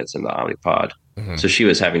 200 units in the Omnipod. Mm-hmm. So she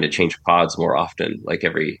was having to change pods more often. Like,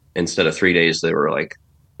 instead of 3 days, we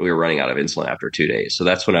were running out of insulin after 2 days. So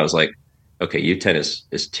that's when I was like, okay, U10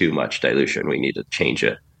 is too much dilution. We need to change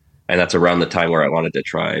it. And that's around the time where I wanted to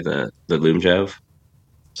try the Lyumjev.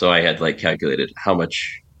 So I had like calculated how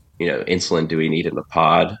much, insulin do we need in the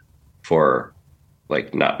pod for,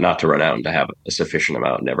 like, not to run out and to have a sufficient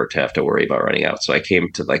amount, never to have to worry about running out. So I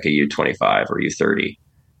came to like a U25 or U30.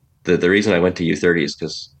 The reason I went to U30 is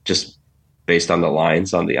because just based on the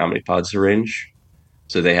lines on the Omnipod syringe.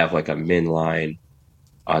 So they have like a min line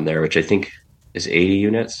on there, which I think is 80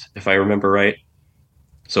 units, if I remember right.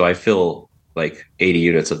 So I fill like 80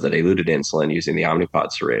 units of the diluted insulin using the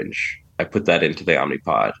Omnipod syringe. I put that into the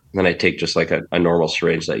Omnipod. And then I take just like a normal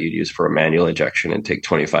syringe that you'd use for a manual injection and take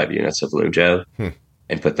 25 units of Lyumjev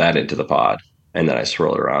and put that into the pod. And then I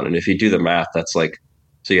swirl it around. And if you do the math, that's like,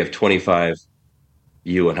 so you have 25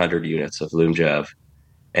 U100 units of Lyumjev.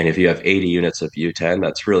 And if you have 80 units of U10,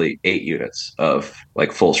 that's really 8 units of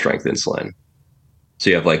like full strength insulin. So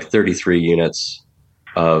you have like 33 units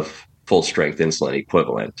of full strength insulin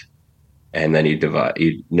equivalent. And then you divide,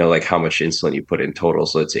 like how much insulin you put in total.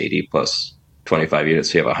 So it's 80 plus 25 units.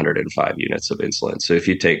 So you have 105 units of insulin. So if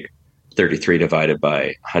you take 33 divided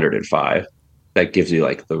by 105, that gives you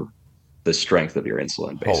like the strength of your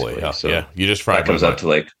insulin, basically. Holy hell. So yeah, you just fried that comes up to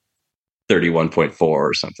like 31.4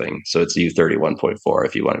 or something. So it's U31.4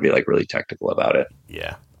 if you want to be like really technical about it.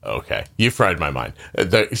 Yeah. Okay. You fried my mind.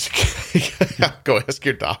 Go ask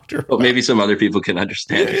your doctor. Well, maybe some other people can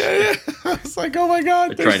understand it. Yeah. I was like, oh my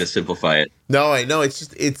God. Trying to simplify it. No, I know.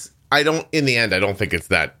 In the end, I don't think it's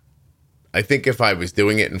that. I think if I was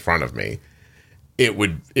doing it in front of me, it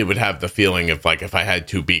would have the feeling of like if I had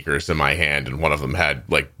two beakers in my hand and one of them had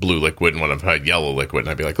like blue liquid and one of them had yellow liquid, and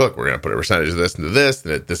I'd be like, look, we're going to put a percentage of this into this,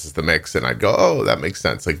 and this is the mix. And I'd go, oh, that makes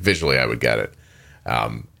sense. Like visually, I would get it.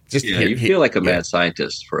 You feel like a mad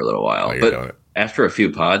scientist for a little while, but after a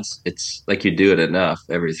few pods, it's like you do it enough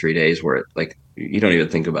every 3 days where it, like, you don't even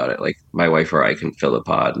think about it. Like my wife or I can fill a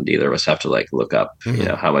pod, and neither of us have to like look up,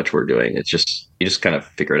 how much we're doing. It's just, you just kind of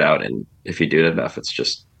figure it out, and if you do it enough, it's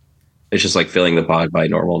just like filling the pod by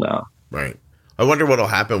normal now. Right. I wonder what'll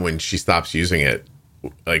happen when she stops using it.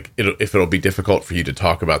 Like, if it'll be difficult for you to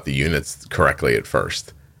talk about the units correctly at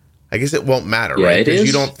first. I guess it won't matter, right? Because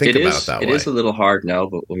you don't think about it that way. It is a little hard now,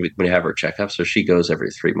 but when we have her checkup, so she goes every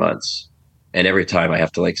 3 months. And every time I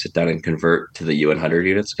have to like sit down and convert to the U100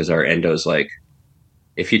 units, because our endo's like,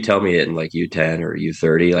 if you tell me it in like U10 or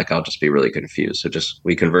U30, like I'll just be really confused. So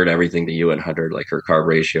we convert everything to U100, like her carb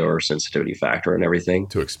ratio or sensitivity factor and everything.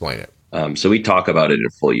 To explain it. So we talk about it in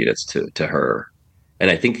full units to her. And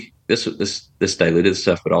I think this diluted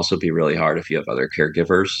stuff would also be really hard if you have other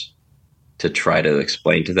caregivers to try to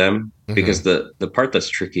explain to them, because the part that's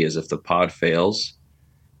tricky is if the pod fails,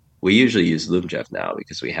 we usually use Lyumjev now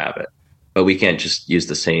because we have it, but we can't just use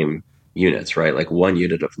the same units, right? Like 1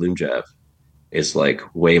 unit of Lyumjev is like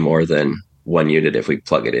way more than 1 unit if we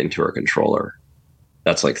plug it into our controller.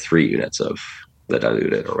 That's like 3 units of the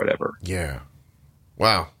diluted or whatever. Yeah.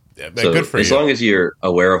 Wow. Yeah, so good for you. As long as you're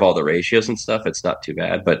aware of all the ratios and stuff, it's not too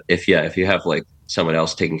bad. But if you have like someone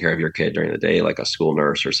else taking care of your kid during the day, like a school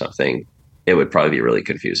nurse or something, it would probably be really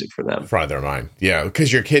confusing for them. Fry their mind. Yeah,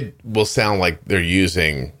 because your kid will sound like they're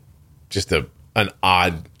using just an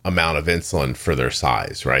odd amount of insulin for their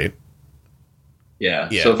size, right? Yeah.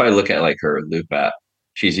 So if I look at like her Loop app,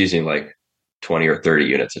 she's using like 20 or 30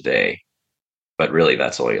 units a day, but really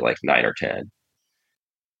that's only like 9 or 10,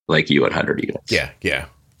 like U100 units. Yeah.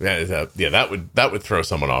 That would throw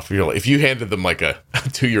someone off. If you handed them like a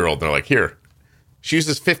 2-year-old, and they're like, here, she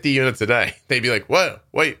uses 50 units a day. They'd be like, what?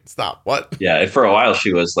 Wait, stop. What? Yeah. And for a while,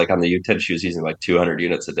 she was like on the U10, she was using like 200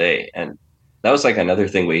 units a day. And that was like another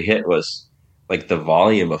thing we hit was like the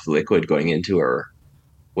volume of liquid going into her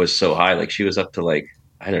was so high. Like she was up to like,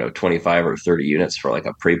 I don't know, 25 or 30 units for like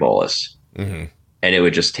a pre bolus. Mm-hmm. And it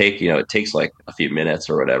would just take, it takes like a few minutes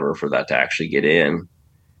or whatever for that to actually get in.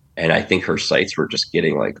 And I think her sites were just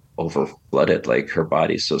getting like over flooded. Like her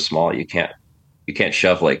body's so small, you can't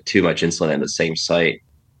shove like too much insulin in the same site.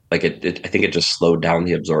 Like I think it just slowed down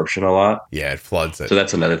the absorption a lot. Yeah, it floods it. So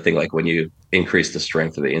that's another thing. Like when you increase the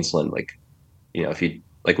strength of the insulin, like if you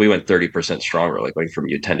like we went 30% stronger, like going from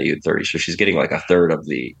U10 to U30, so she's getting like a third of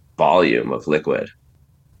the volume of liquid.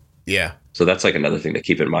 Yeah. So that's like another thing to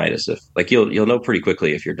keep in mind is if like you'll know pretty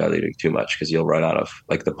quickly if you're diluting too much because you'll run out of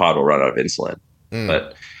like the pod will run out of insulin.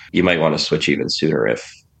 But you might want to switch even sooner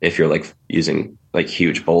if you're like using like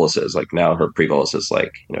huge boluses. Like now her pre-bolus is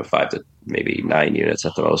like 5 to maybe 9 units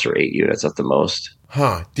at the most or 8 units at the most.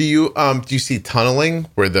 Huh. Do you see tunneling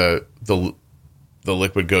where the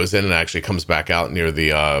liquid goes in and actually comes back out near the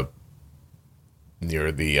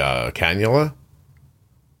cannula?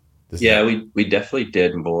 Yeah, we definitely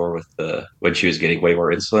did more with when she was getting way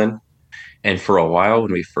more insulin. And for a while,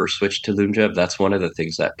 when we first switched to Lyumjev, that's one of the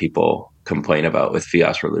things that people complain about with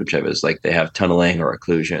Fiasp or Lyumjev is like they have tunneling or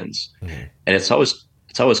occlusions, and it's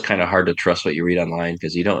always kind of hard to trust what you read online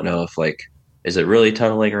because you don't know if like is it really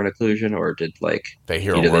tunneling or an occlusion or did like they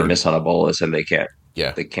they miss on a bolus and they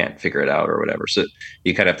Yeah. can't figure it out or whatever. So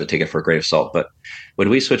you kind of have to take it for a grain of salt. But when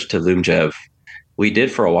we switched to Lyumjev, we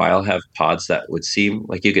did for a while have pods that would seem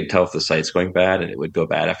like you could tell if the site's going bad and it would go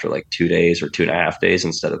bad after like 2 days or 2.5 days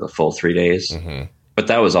instead of the full 3 days. But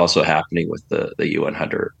that was also happening with the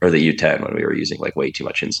U100 or the U10 when we were using like way too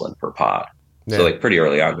much insulin per pod. Yeah. So like pretty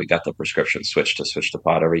early on, we got the prescription switch to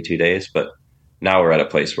pod every 2 days. But now we're at a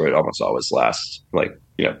place where it almost always lasts like,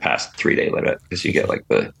 past 3-day limit because you get like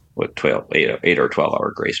the 8 or 12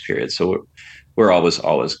 hour grace period. So we're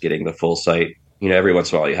always getting the full site. Every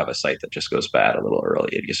once in a while you have a site that just goes bad a little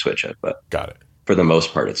early and you switch it. But got it. For the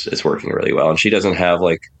most part, it's working really well. And she doesn't have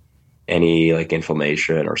like any like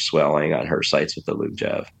inflammation or swelling on her sites with the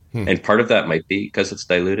Lyumjev. And part of that might be because it's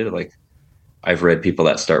diluted. Like I've read people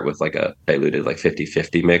that start with like a diluted like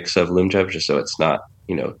 50-50 mix of Lyumjev just so it's not,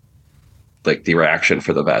 like the reaction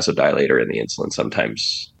for the vasodilator and the insulin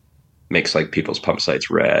sometimes makes like people's pump sites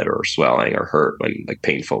red or swelling or hurt when like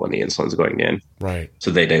painful when the insulin's going in. Right.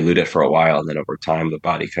 So they dilute it for a while. And then over time, the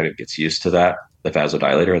body kind of gets used to that, the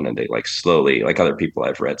vasodilator. And then they like slowly, like other people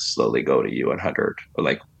I've read, slowly go to U100 or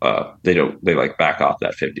like, they like back off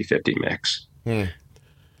that 50-50 mix. Yeah,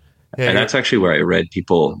 and that's actually where I read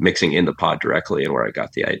people mixing in the pod directly and where I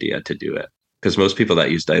got the idea to do it. Because most people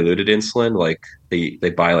that use diluted insulin, like they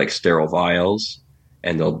buy like sterile vials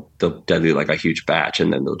and they'll dilute like a huge batch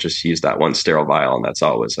and then they'll just use that one sterile vial and that's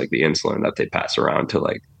always like the insulin that they pass around to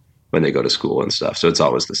like when they go to school and stuff. So it's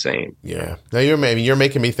always the same. Yeah. Now you're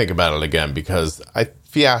making me think about it again because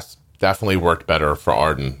Fiasp definitely worked better for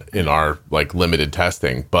Arden in our like limited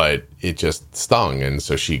testing, but it just stung and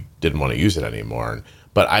so she didn't want to use it anymore.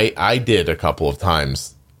 But I did a couple of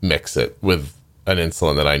times mix it with an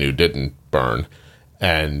insulin that I knew didn't burn,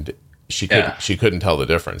 and she couldn't tell the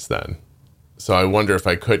difference then. So I wonder if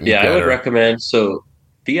I couldn't. Yeah, I would recommend. So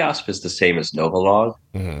Fiasp is the same as Novolog,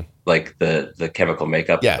 like the chemical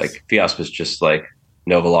makeup. Yes. Like Fiasp is just like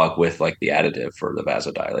Novolog with like the additive for the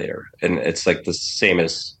vasodilator, and it's like the same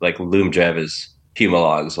as like Lyumjev is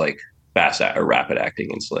Humalog's like fast or rapid acting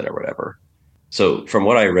insulin or whatever. So from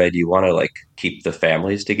what I read, you want to like keep the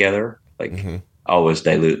families together, like always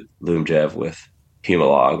dilute Lyumjev with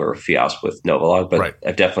Humalog or Fiasp with Novolog. But right.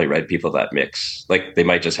 I've definitely read people that mix, like they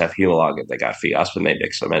might just have Humalog if they got Fiasp and they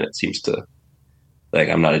mix them, and it seems to, like,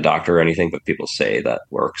 I'm not a doctor or anything, but people say that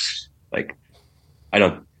works. Like, I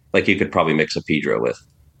don't, like you could probably mix a Pedro with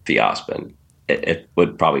Fiasp and it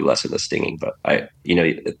would probably lessen the stinging. But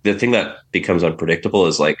the thing that becomes unpredictable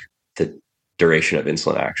is like the duration of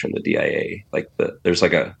insulin action, the DIA. Like there's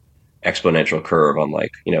like a exponential curve on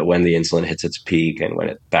like, when the insulin hits its peak and when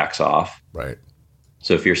it backs off. Right.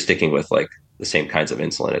 So if you're sticking with like the same kinds of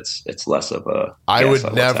insulin, it's less of a. I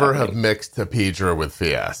would never have mixed Tepidra with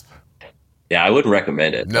Fiasp. Yeah, I wouldn't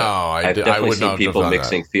recommend it. No, I've definitely seen people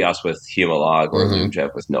mixing Fiasp with Humalog or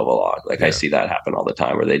Lyumjev with Novolog. Like I see that happen all the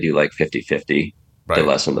time where they do like 50-50 to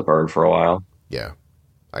lessen the burn for a while. Yeah.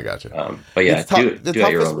 I got you. But yeah, It's tough. do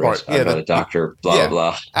at your own risk. I'm not a doctor, blah,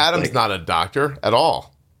 blah. Adam's not a doctor at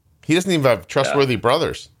all. He doesn't even have trustworthy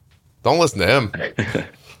brothers. Don't listen to him.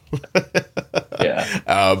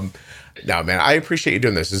 Yeah. No, man, I appreciate you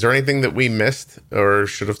doing this. Is there anything that we missed or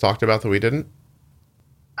should have talked about that we didn't?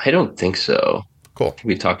 I don't think so. Cool.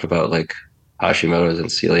 We talked about like Hashimoto's and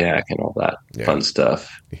celiac and all that fun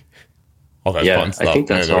stuff. All that fun stuff. I think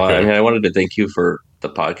that's all. Okay. I mean, I wanted to thank you for the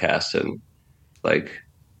podcast and like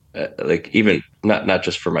even not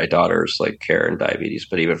just for my daughter's like care and diabetes,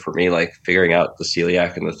 but even for me, like figuring out the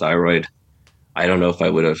celiac and the thyroid. I don't know if I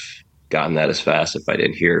would have gotten that as fast if I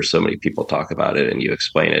didn't hear so many people talk about it and you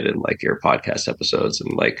explain it in like your podcast episodes.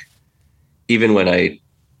 And like, even when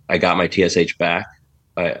I got my TSH back,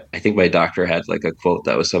 I think my doctor had like a quote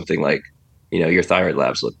that was something like, your thyroid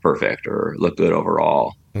labs look perfect or look good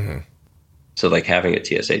overall. Mm-hmm. So like having a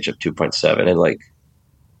TSH of 2.7 and like,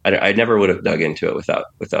 I never would have dug into it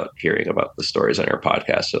without hearing about the stories on your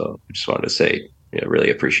podcast. So I just wanted to say, really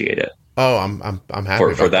appreciate it. Oh, I'm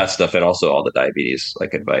happy for that stuff, and also all the diabetes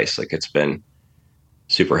like advice. Like it's been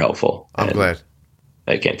super helpful. I'm glad.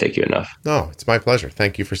 I can't thank you enough. No, it's my pleasure.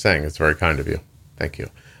 Thank you for saying. It's very kind of you. Thank you.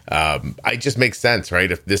 It just makes sense,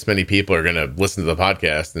 right? If this many people are going to listen to the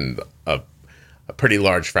podcast and a pretty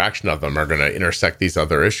large fraction of them are going to intersect these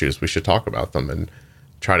other issues, we should talk about them and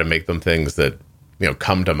try to make them things that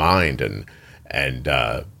come to mind and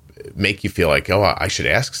make you feel like, oh, I should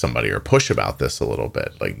ask somebody or push about this a little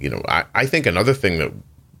bit. Like, I think another thing that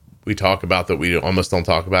we talk about that we almost don't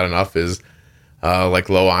talk about enough is like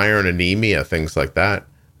low iron, anemia, things like that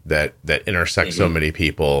intersect so many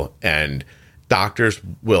people, and doctors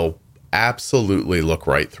will absolutely look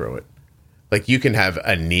right through it. Like you can have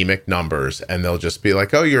anemic numbers and they'll just be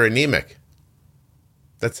like, oh, you're anemic.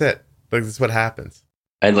 That's it. Like that's what happens.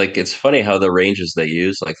 And like, it's funny how the ranges they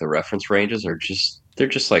use, like the reference ranges they're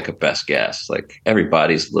just like a best guess. Like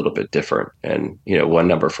everybody's a little bit different. And, one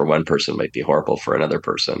number for one person might be horrible for another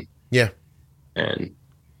person. Yeah. And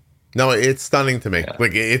no, it's stunning to me. Yeah.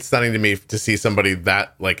 Like it's stunning to me to see somebody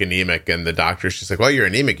that like anemic and the doctor's just like, well, you're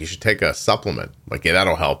anemic. You should take a supplement. Like, yeah,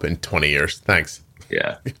 that'll help in 20 years. Thanks.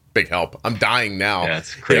 Yeah. Big help. I'm dying now. Yeah,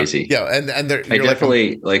 it's crazy. Yeah. And I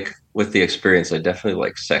definitely like with the experience, I definitely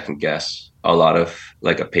like second guess a lot of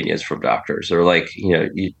like opinions from doctors, or like,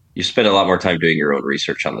 you spend a lot more time doing your own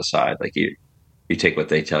research on the side. Like you take what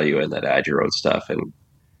they tell you and then add your own stuff. And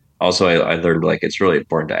also I learned like, it's really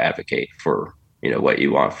important to advocate for, what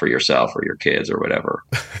you want for yourself or your kids or whatever.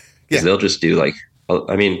 Because they'll just do like,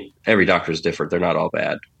 I mean, every doctor is different. They're not all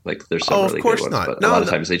bad. Like there's some really good ones, but a lot of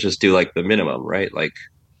times they just do like the minimum, right? Like,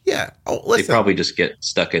 yeah. Oh, listen. They probably just get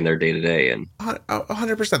stuck in their day to day. And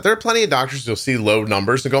 100%. There are plenty of doctors who'll see low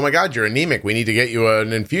numbers and go, oh my God, you're anemic. We need to get you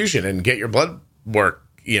an infusion and get your blood work,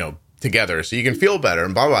 together so you can feel better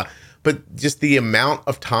and blah, blah. But just the amount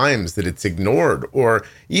of times that it's ignored, or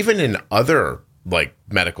even in other like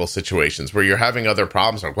medical situations where you're having other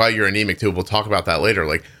problems, like, well, you're anemic too. We'll talk about that later.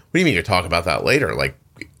 Like, what do you mean you'll talk about that later? Like,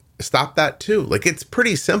 stop that too. Like, it's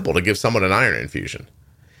pretty simple to give someone an iron infusion.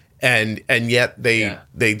 And yet they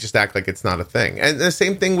just act like it's not a thing. And the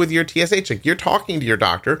same thing with your TSH. Like, you're talking to your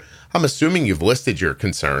doctor. I'm assuming you've listed your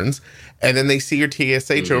concerns. And then they see your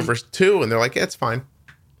TSH over 2 and they're like, yeah, it's fine.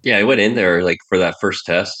 Yeah, I went in there like for that first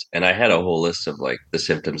test and I had a whole list of like the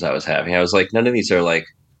symptoms I was having. I was like, none of these are like,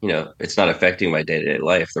 it's not affecting my day-to-day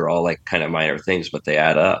life. They're all like kind of minor things, but they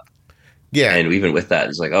add up. Yeah. And even with that,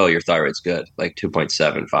 it's like, oh, your thyroid's good. Like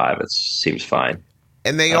 2.75, it seems fine.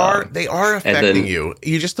 And they are affecting you.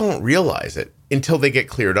 You just don't realize it until they get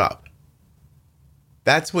cleared up.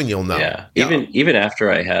 That's when you'll know. Yeah. Even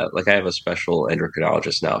after I have a special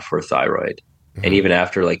endocrinologist now for thyroid. Mm-hmm. And even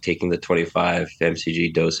after like taking the 25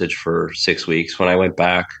 mcg dosage for 6 weeks, when I went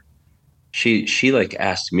back, she like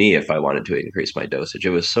asked me if I wanted to increase my dosage.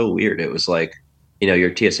 It was so weird. It was like,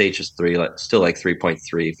 your TSH is still like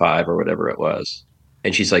 3.35 or whatever it was.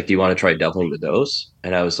 And she's like, do you want to try doubling the dose?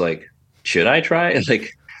 And I was like, should I try? And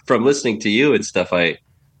like from listening to you and stuff, I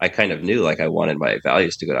kind of knew like I wanted my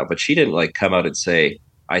values to go down, but she didn't like come out and say,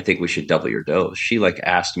 I think we should double your dose. She like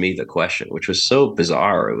asked me the question, which was so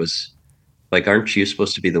bizarre. It was like, aren't you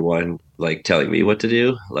supposed to be the one like telling me what to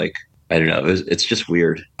do? Like, I don't know. It's just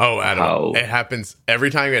weird. Oh, Adam, it happens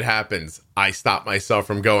every time it happens. I stop myself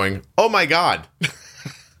from going, oh my God.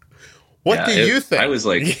 What do you think? I was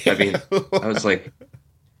like,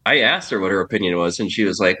 I asked her what her opinion was, and she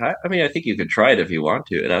was like, I mean, I think you could try it if you want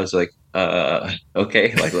to. And I was like,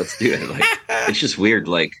 okay, like, let's do it. Like, it's just weird,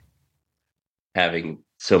 like, having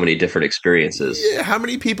so many different experiences. Yeah, how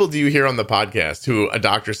many people do you hear on the podcast who a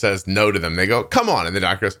doctor says no to them? They go, come on. And the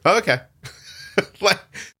doctor goes, oh, okay. Like,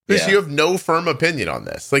 Because Yeah. you have no firm opinion on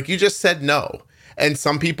this. Like, you just said no. And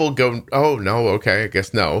some people go, oh, no, okay, I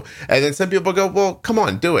guess no. And then some people go, well, come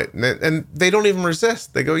on, do it. And they don't even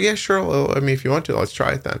resist. They go, yeah, sure. Well, I mean, if you want to, let's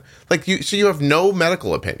try it then. Like, so you have no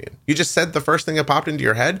medical opinion. You just said the first thing that popped into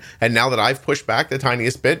your head. And now that I've pushed back the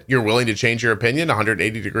tiniest bit, you're willing to change your opinion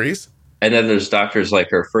 180 degrees? And then there's doctors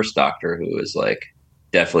like her first doctor who is like,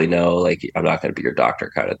 definitely no, like I'm not going to be your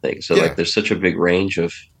doctor kind of thing. So Yeah. like there's such a big range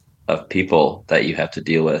of people that you have to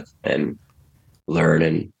deal with and learn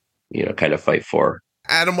and kind of fight for.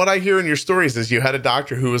 Adam, what I hear in your stories is you had a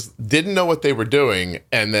doctor who didn't know what they were doing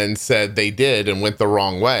and then said they did and went the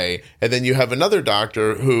wrong way. And then you have another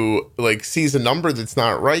doctor who like sees a number that's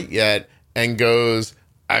not right yet and goes,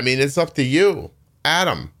 I mean, it's up to you.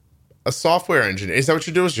 Adam, a software engineer. Is that what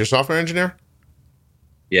you do? Is you're a software engineer?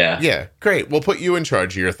 Yeah. Yeah, great. We'll put you in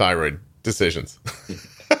charge of your thyroid decisions.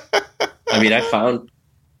 I mean, I found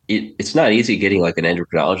it's not easy getting like an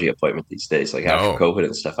endocrinology appointment these days. Like after No. COVID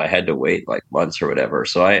and stuff, I had to wait like months or whatever.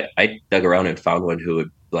 So I dug around and found one who would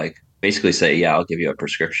like basically say, yeah, I'll give you a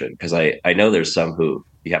prescription. Because I know there's some who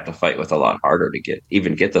you have to fight with a lot harder to get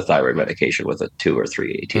the thyroid medication with a 2 or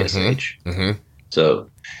 3 ATSH. Mm-hmm. So,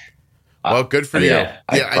 Well, good for you.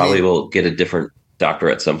 I probably will get a different doctor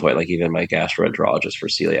at some point, like even my gastroenterologist for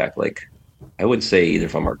celiac. Like, I wouldn't say either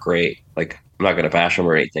of them are great. Like, I'm not going to bash them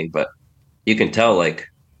or anything, but you can tell, like,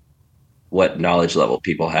 what knowledge level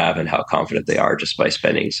people have and how confident they are just by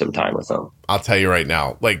spending some time with them. I'll tell you right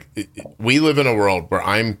now, like, we live in a world where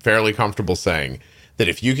I'm fairly comfortable saying that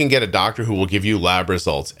if you can get a doctor who will give you lab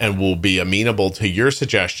results and will be amenable to your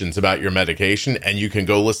suggestions about your medication, and you can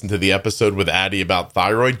go listen to the episode with Addie about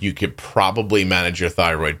thyroid, you could probably manage your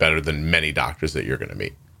thyroid better than many doctors that you're going to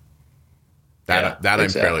meet.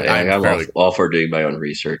 Exactly. I'm all for doing my own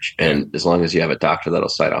research. And as long as you have a doctor that'll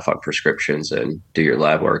sign off on prescriptions and do your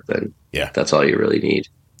lab work, then that's all you really need.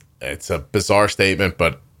 It's a bizarre statement,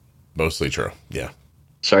 but mostly true. Yeah.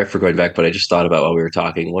 Sorry for going back, but I just thought about while we were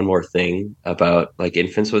talking, one more thing about like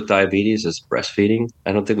infants with diabetes is breastfeeding.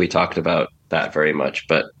 I don't think we talked about that very much,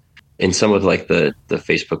 but in some of like the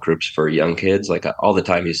Facebook groups for young kids, like all the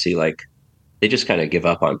time you see like they just kind of give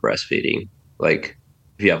up on breastfeeding. Like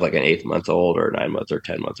if you have like an 8-month-old or 9 months or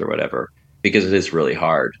 10 months or whatever, because it is really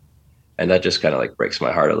hard. And that just kind of like breaks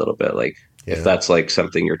my heart a little bit. Like if that's like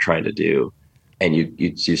something you're trying to do and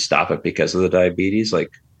you stop it because of the diabetes,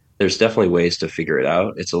 like there's definitely ways to figure it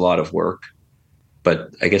out. It's a lot of work,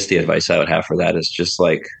 but I guess the advice I would have for that is just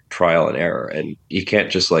like trial and error. And you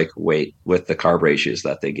can't just like wait with the carb ratios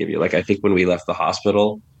that they give you. Like I think when we left the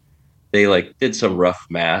hospital, they like did some rough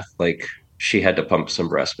math. Like she had to pump some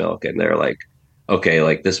breast milk and they're like, okay,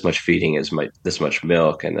 like this much feeding is this much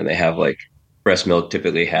milk. And then they have like breast milk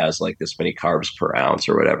typically has like this many carbs per ounce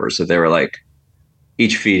or whatever. So they were like,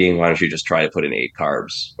 each feeding, why don't you just try to put in 8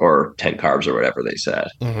 carbs or 10 carbs or whatever they said.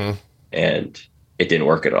 Mm-hmm. And it didn't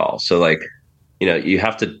work at all. So like, you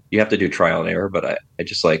have to do trial and error, but I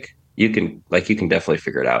just like, you can definitely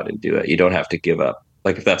figure it out and do it. You don't have to give up.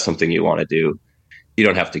 Like if that's something you want to do, you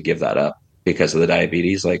don't have to give that up because of the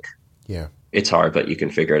diabetes. Like, it's hard, but you can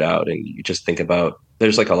figure it out. And you just think about,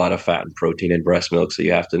 there's like a lot of fat and protein in breast milk. So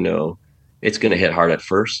you have to know it's going to hit hard at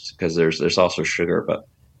first because there's also sugar, but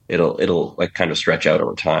it'll like kind of stretch out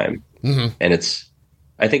over time. Mm-hmm. And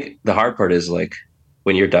I think the hard part is like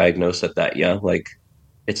when you're diagnosed at that young, like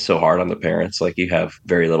it's so hard on the parents. Like you have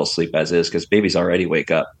very little sleep as is because babies already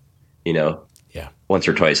wake up, once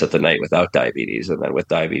or twice at the night without diabetes. And then with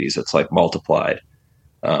diabetes, it's like multiplied.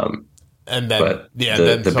 And then, but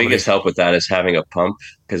the biggest help with that is having a pump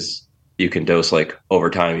because you can dose like over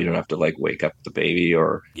time. You don't have to like wake up the baby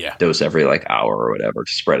or dose every like hour or whatever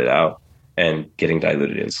to spread it out and getting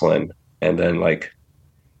diluted insulin. And then like,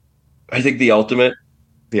 I think the ultimate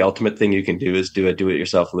thing you can do is do a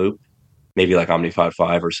do-it-yourself loop. Maybe like Omnipod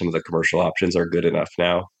 5 or some of the commercial options are good enough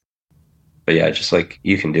now. But yeah, just like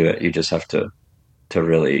you can do it. You just have to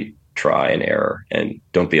really try and error and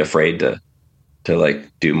don't be afraid to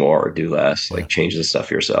like do more or do less, like change the stuff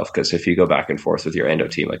yourself. Because if you go back and forth with your endo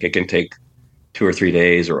team, like it can take 2 or 3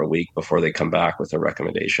 days or a week before they come back with a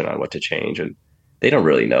recommendation on what to change. And they don't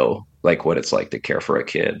really know like what it's like to care for a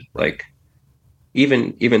kid. Like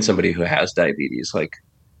even somebody who has diabetes, like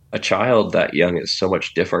a child that young is so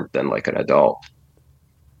much different than like an adult.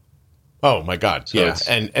 Oh my God. So yeah.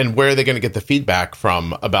 And where are they going to get the feedback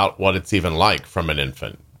from about what it's even like from an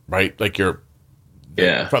infant, right? Like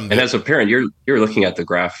and as a parent, you're looking at the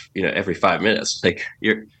graph, every 5 minutes. Like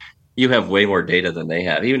you have way more data than they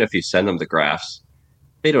have. Even if you send them the graphs,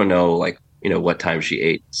 they don't know like, what time she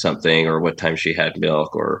ate something or what time she had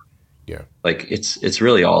milk or like it's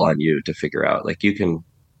really all on you to figure out. Like you can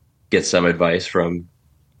get some advice from,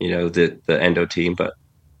 the endo team. But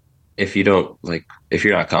if you don't like, if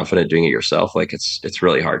you're not confident doing it yourself, like it's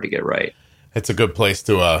really hard to get right. It's a good place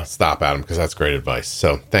to stop, Adam, because that's great advice.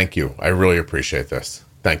 So thank you. I really appreciate this.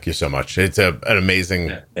 Thank you so much. It's an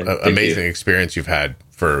amazing, amazing experience you've had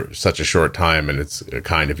for such a short time, and it's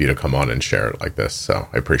kind of you to come on and share it like this. So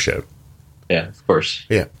I appreciate it. Yeah, of course.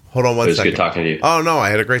 Yeah. Hold on one second. It was good talking to you. Oh, no, I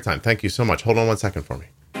had a great time. Thank you so much. Hold on one second for me.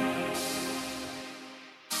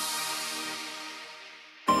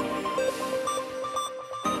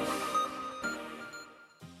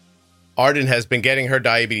 Arden has been getting her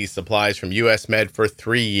diabetes supplies from US Med for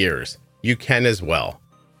 3 years. You can as well.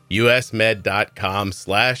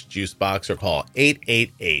 usmed.com/juicebox or call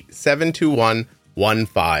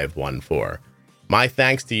 888-721-1514. My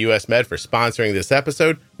thanks to US Med for sponsoring this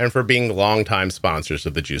episode and for being longtime sponsors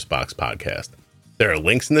of the Juicebox podcast. There are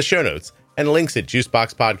links in the show notes and links at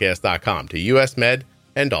juiceboxpodcast.com to US Med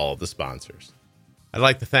and all of the sponsors. I'd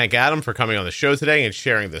like to thank Adam for coming on the show today and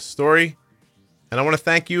sharing this story. And I want to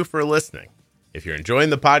thank you for listening. If you're enjoying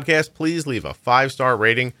the podcast, please leave a 5-star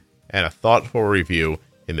rating and a thoughtful review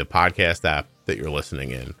in the podcast app that you're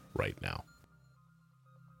listening in right now.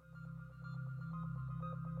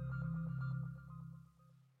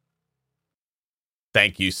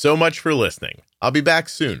 Thank you so much for listening. I'll be back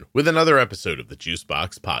soon with another episode of the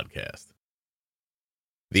Juicebox Podcast.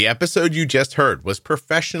 The episode you just heard was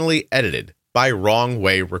professionally edited by Wrong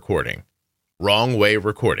Way Recording.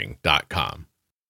 WrongWayRecording.com.